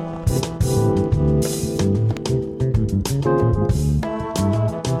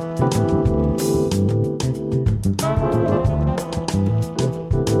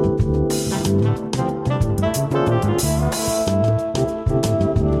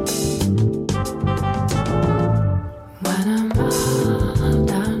 When I'm out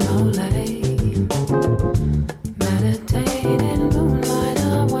down no lane, meditating moonlight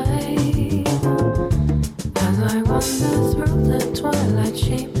away. As I wander through the twilight,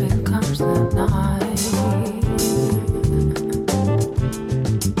 she becomes the night.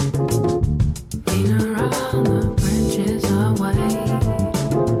 Lean around the branches away,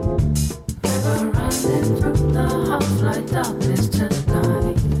 river running through the half-light darkness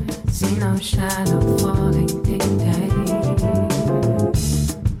tonight. See no shadow falling day.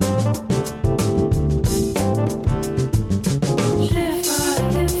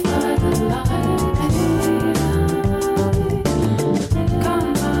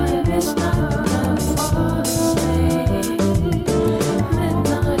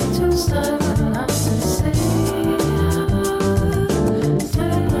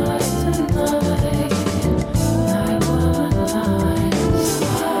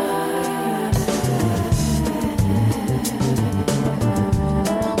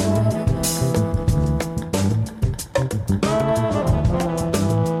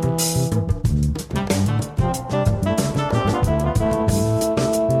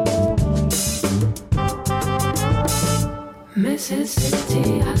 Mrs.